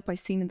going to end up? I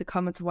seen in the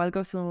comments a while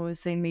ago someone was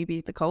saying maybe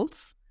the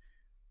Colts.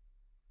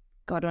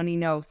 God only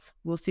knows.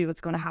 We'll see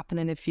what's going to happen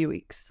in a few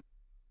weeks.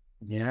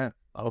 Yeah.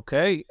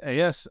 Okay.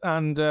 Yes.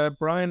 And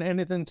Brian,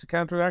 anything to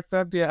counteract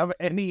that? Do you have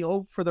any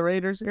hope for the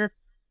Raiders here?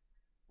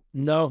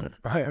 No,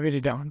 I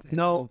really don't.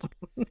 No.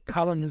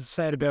 Colin has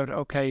said about,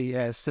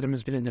 Stidham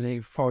has been in the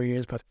league 4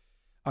 years, but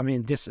I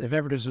mean, if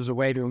ever this was a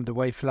way to the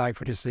white flag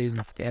for this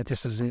season,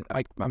 this is.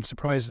 I'm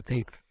surprised that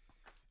they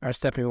are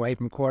stepping away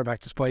from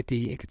quarterback despite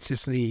the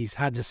inconsistency he's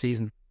had this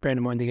season. Bearing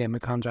in mind they gave him a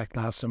contract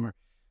last summer,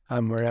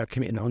 we're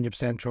committing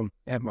 100% from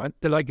him.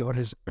 The likelihood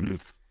is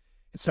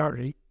it's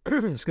already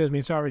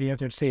it's already out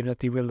there saying that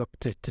they will look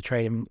to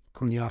trade him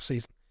come the off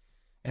season.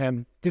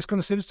 This is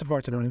going to suit us to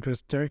 49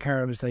 because Derek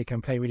Carr they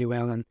can play really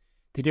well, and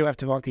they do have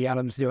Devontae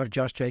Adams, they do have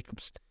Josh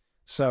Jacobs.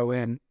 So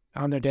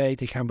on their day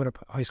they can put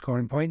up high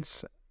scoring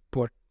points.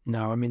 But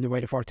no, I mean, the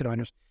way the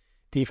 49ers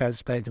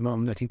defense play at the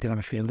moment, I think they'll have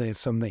a field day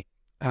Sunday,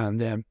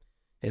 and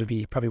it'll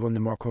be probably one of the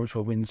more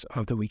comfortable wins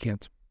of the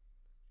weekend.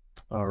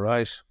 All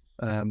right.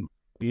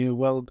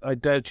 Well, I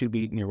doubt you'll be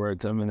eating your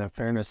words. I mean, in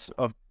fairness,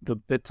 of the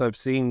bits I've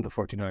seen, the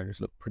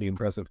 49ers look pretty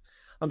impressive.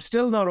 I'm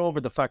still not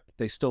over the fact that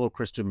they stole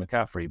Christian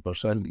McCaffrey,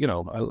 but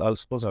I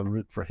suppose I'll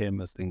root for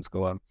him as things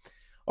go on.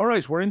 All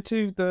right, we're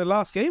into the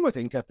last game, I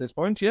think, at this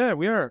point. Yeah,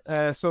 we are.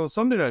 So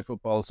Sunday Night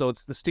Football. So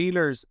it's the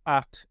Steelers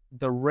at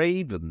the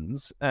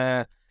Ravens.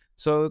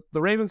 So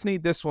the Ravens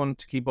need this one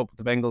to keep up with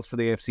the Bengals for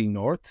the AFC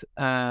North.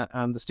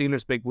 And the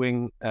Steelers' big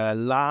win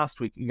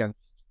last week against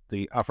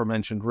the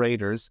aforementioned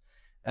Raiders.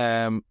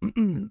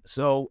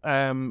 So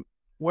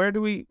where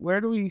do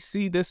we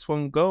see this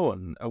one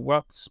going?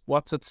 What's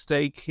at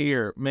stake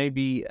here?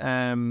 Maybe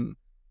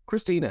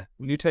Christina,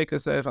 will you take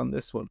us out on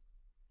this one?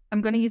 I'm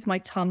going to use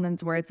Mike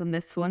Tomlin's words on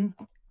this one.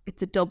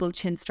 It's a double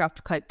chin strap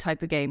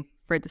type of game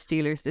for the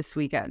Steelers this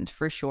weekend,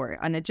 for sure.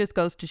 And it just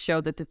goes to show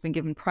that they've been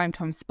given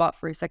primetime spot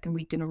for a second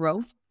week in a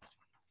row.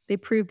 They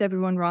proved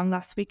everyone wrong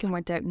last week and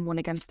went out and won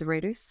against the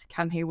Raiders.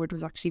 Cam Hayward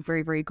was actually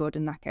very, very good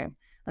in that game.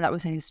 And that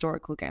was a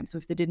historical game. So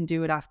if they didn't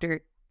do it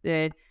after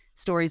the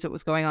stories that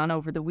was going on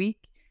over the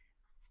week,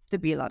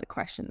 there'd be a lot of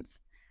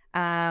questions.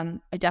 I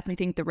definitely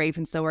think the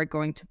Ravens, though, are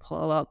going to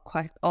pull up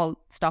quite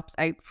all stops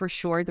out for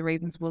sure. The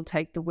Ravens will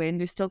take the win.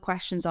 There's still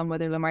questions on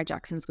whether Lamar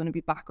Jackson is going to be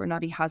back or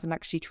not. He hasn't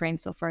actually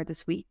trained so far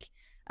this week.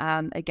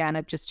 Again,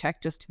 I've just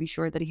checked just to be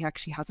sure that he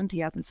actually hasn't. He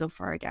hasn't so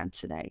far again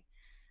today.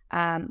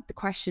 The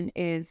question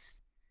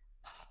is,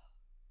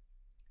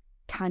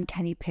 can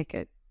Kenny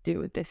Pickett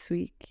do it this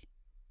week?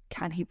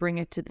 Can he bring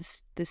it to the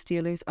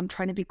Steelers? I'm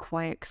trying to be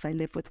quiet because I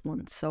live with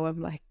one. So I'm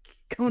like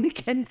going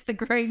against the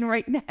grain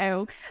right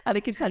now. And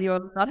I can tell you I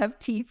will not have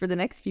tea for the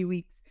next few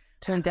weeks.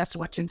 Tell us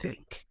what you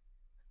think.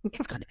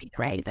 It's going to be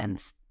the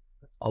Ravens.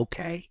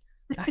 Okay.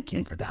 Thank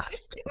you for that.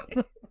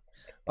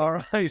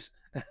 All right.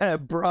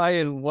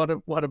 Brian,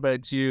 what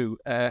about you?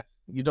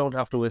 You don't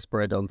have to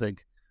whisper, I don't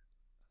think.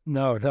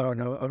 No.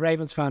 A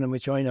Ravens fan, in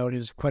which I know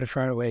is quite a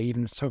far away.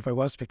 Even so, if I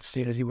was to pick the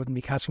Steelers, he wouldn't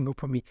be catching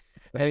up with me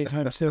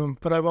anytime soon.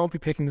 But I won't be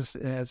picking the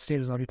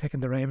Steelers. I'll be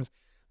picking the Ravens.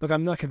 Look,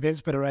 I'm not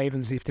convinced by the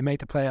Ravens. If they make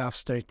the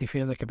playoffs, they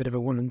feel like a bit of a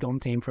one-and-done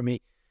team for me.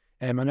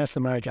 Unless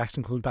Lamar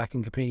Jackson comes back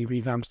and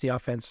completely revamps the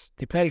offense.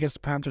 They played against the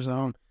Panthers at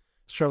home,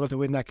 struggled to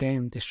win that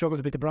game. They struggled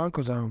to beat the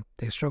Broncos at home.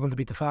 They struggled to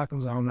beat the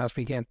Falcons at home last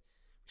weekend.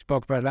 We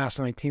spoke about it last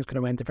night. Teams could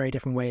have went a very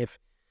different way if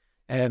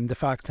the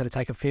Falcons had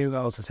taken field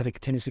goals instead of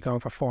continuously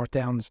going for fourth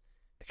downs.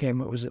 The game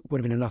would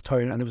have been a lot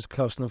tighter, and it was a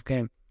close enough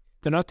game.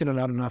 They're not doing a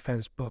lot on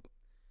offense, but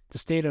the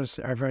Steelers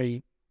are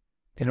very,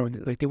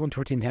 like they won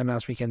 13-10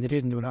 last weekend. They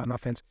didn't do a lot on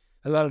offense.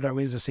 A lot of their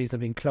wins this season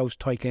have been close,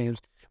 tight games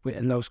with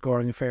a low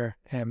scoring affair.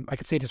 I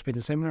could see this being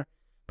similar,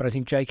 but I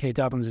think J.K.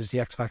 Dobbins is the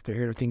X factor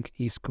here. I think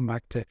he's come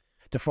back to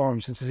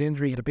form since his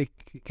injury. He had a big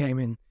game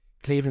in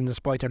Cleveland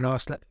despite their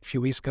loss a few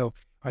weeks ago.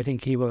 I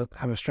think he will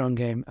have a strong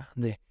game,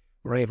 and the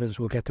Ravens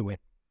will get the win.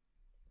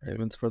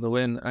 Ravens for the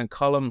win. And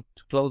Colm,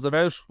 to close it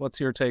out,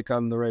 what's your take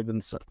on the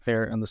Ravens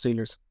affair and the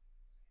Steelers?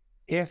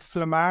 If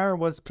Lamar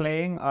was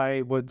playing,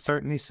 I would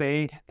certainly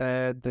say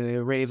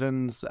the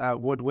Ravens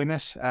would win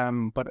it.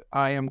 But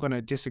I am going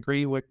to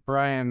disagree with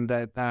Brian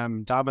that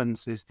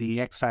Dobbins is the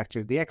X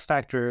factor. The X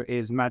factor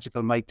is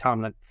magical Mike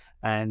Tomlin,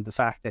 and the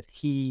fact that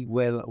he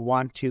will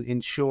want to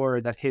ensure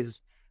that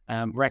his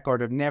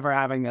record of never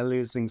having a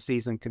losing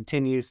season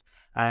continues.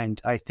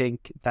 And I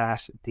think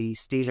that the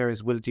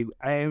Steelers will do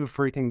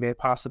everything they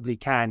possibly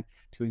can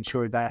to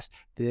ensure that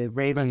the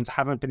Ravens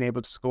haven't been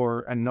able to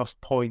score enough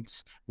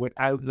points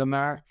without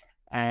Lamar.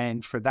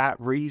 And for that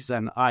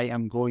reason, I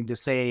am going to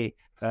say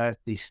that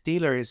the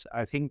Steelers,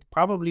 I think,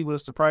 probably will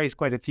surprise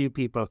quite a few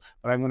people,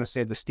 but I'm going to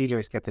say the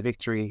Steelers get the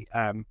victory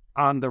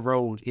on the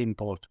road in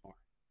Baltimore.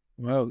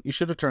 Well, you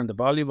should have turned the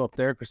volume up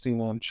there,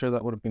 Christine. I'm sure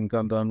that would have been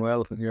gone down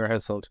well in your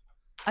household.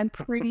 I'm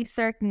pretty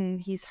certain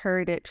he's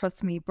heard it.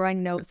 Trust me,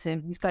 Brian knows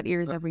him. He's got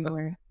ears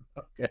everywhere.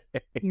 Okay.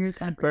 Ears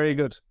everywhere. Very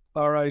good.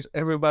 All right,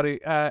 everybody.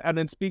 And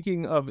then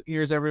speaking of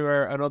ears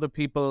everywhere and other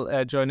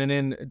people joining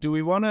in, do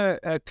we want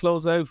to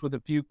close out with a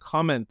few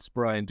comments,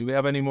 Brian? Do we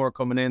have any more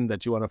coming in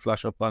that you want to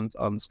flash up on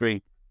the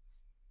screen?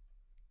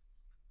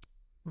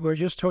 We're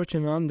just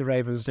touching on the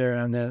Ravens there,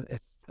 and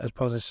I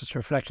suppose it's just a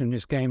reflection in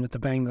this game that the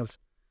Bengals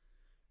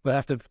will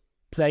have to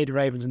play the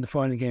Ravens in the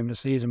final game of the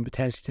season,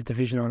 potentially the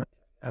division on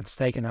at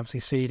stake and obviously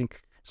seeding.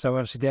 So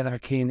obviously they'll have a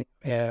keen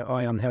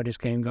eye on how this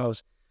game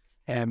goes.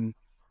 Bear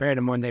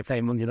in mind they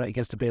play Monday night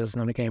against the Bills,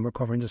 not a game we're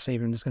covering this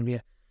evening. There's going to be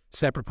a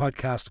separate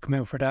podcast to come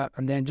out for that.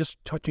 And then just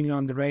touching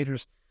on the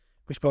Raiders,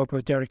 we spoke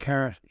about Derek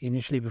Carr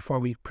initially before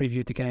we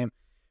previewed the game.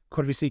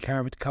 Could we see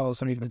Carr with the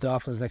Colts or even the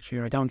Dolphins next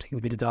year? I don't think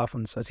it'll be the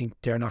Dolphins. I think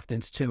they're knocked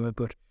into two,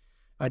 but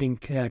I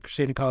think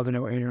Christina called it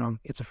out earlier on.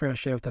 It's a fair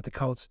shout that the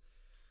Colts.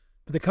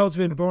 But the Colts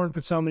have been born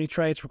with so many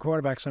trades for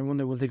quarterbacks. I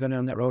wonder will they go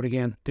down that road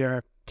again?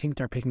 I think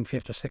they're picking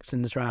 5th or 6th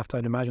in the draft.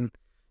 I'd imagine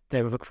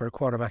they would look for a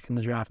quarterback in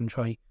the draft and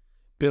try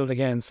build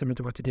again, similar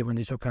to what they did when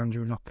they took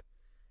Andrew Luck.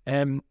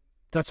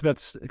 That's about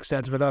the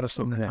extent of a lot of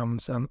some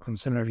comments on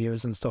similar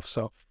views and stuff,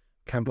 so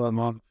can't put them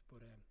on.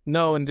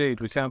 No,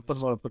 indeed, we can't put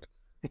them on. But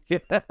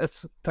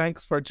yes,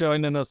 thanks for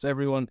joining us,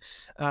 everyone.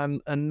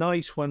 And a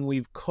night when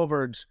we've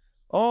covered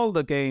all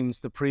the games,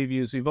 the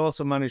previews. We've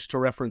also managed to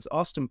reference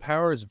Austin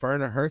Powers,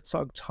 Werner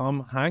Herzog,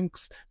 Tom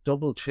Hanks,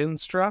 double chin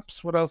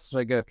straps. What else did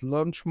I get?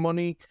 Lunch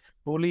money,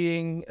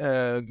 bullying,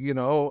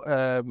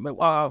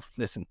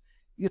 listen,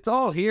 it's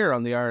all here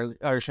on the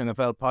Irish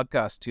NFL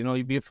podcast. You know,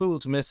 you'd be a fool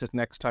to miss it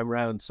next time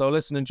round. So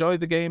listen, enjoy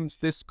the games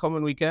this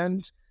coming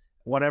weekend,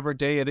 whatever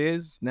day it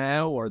is,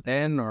 now or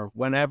then or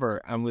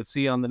whenever, and we'll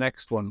see you on the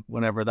next one,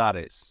 whenever that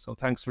is. So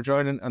thanks for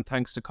joining, and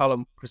thanks to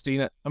Colm,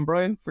 Christina and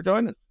Brian for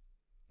joining.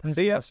 Thanks.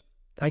 See ya.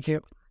 Thank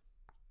you.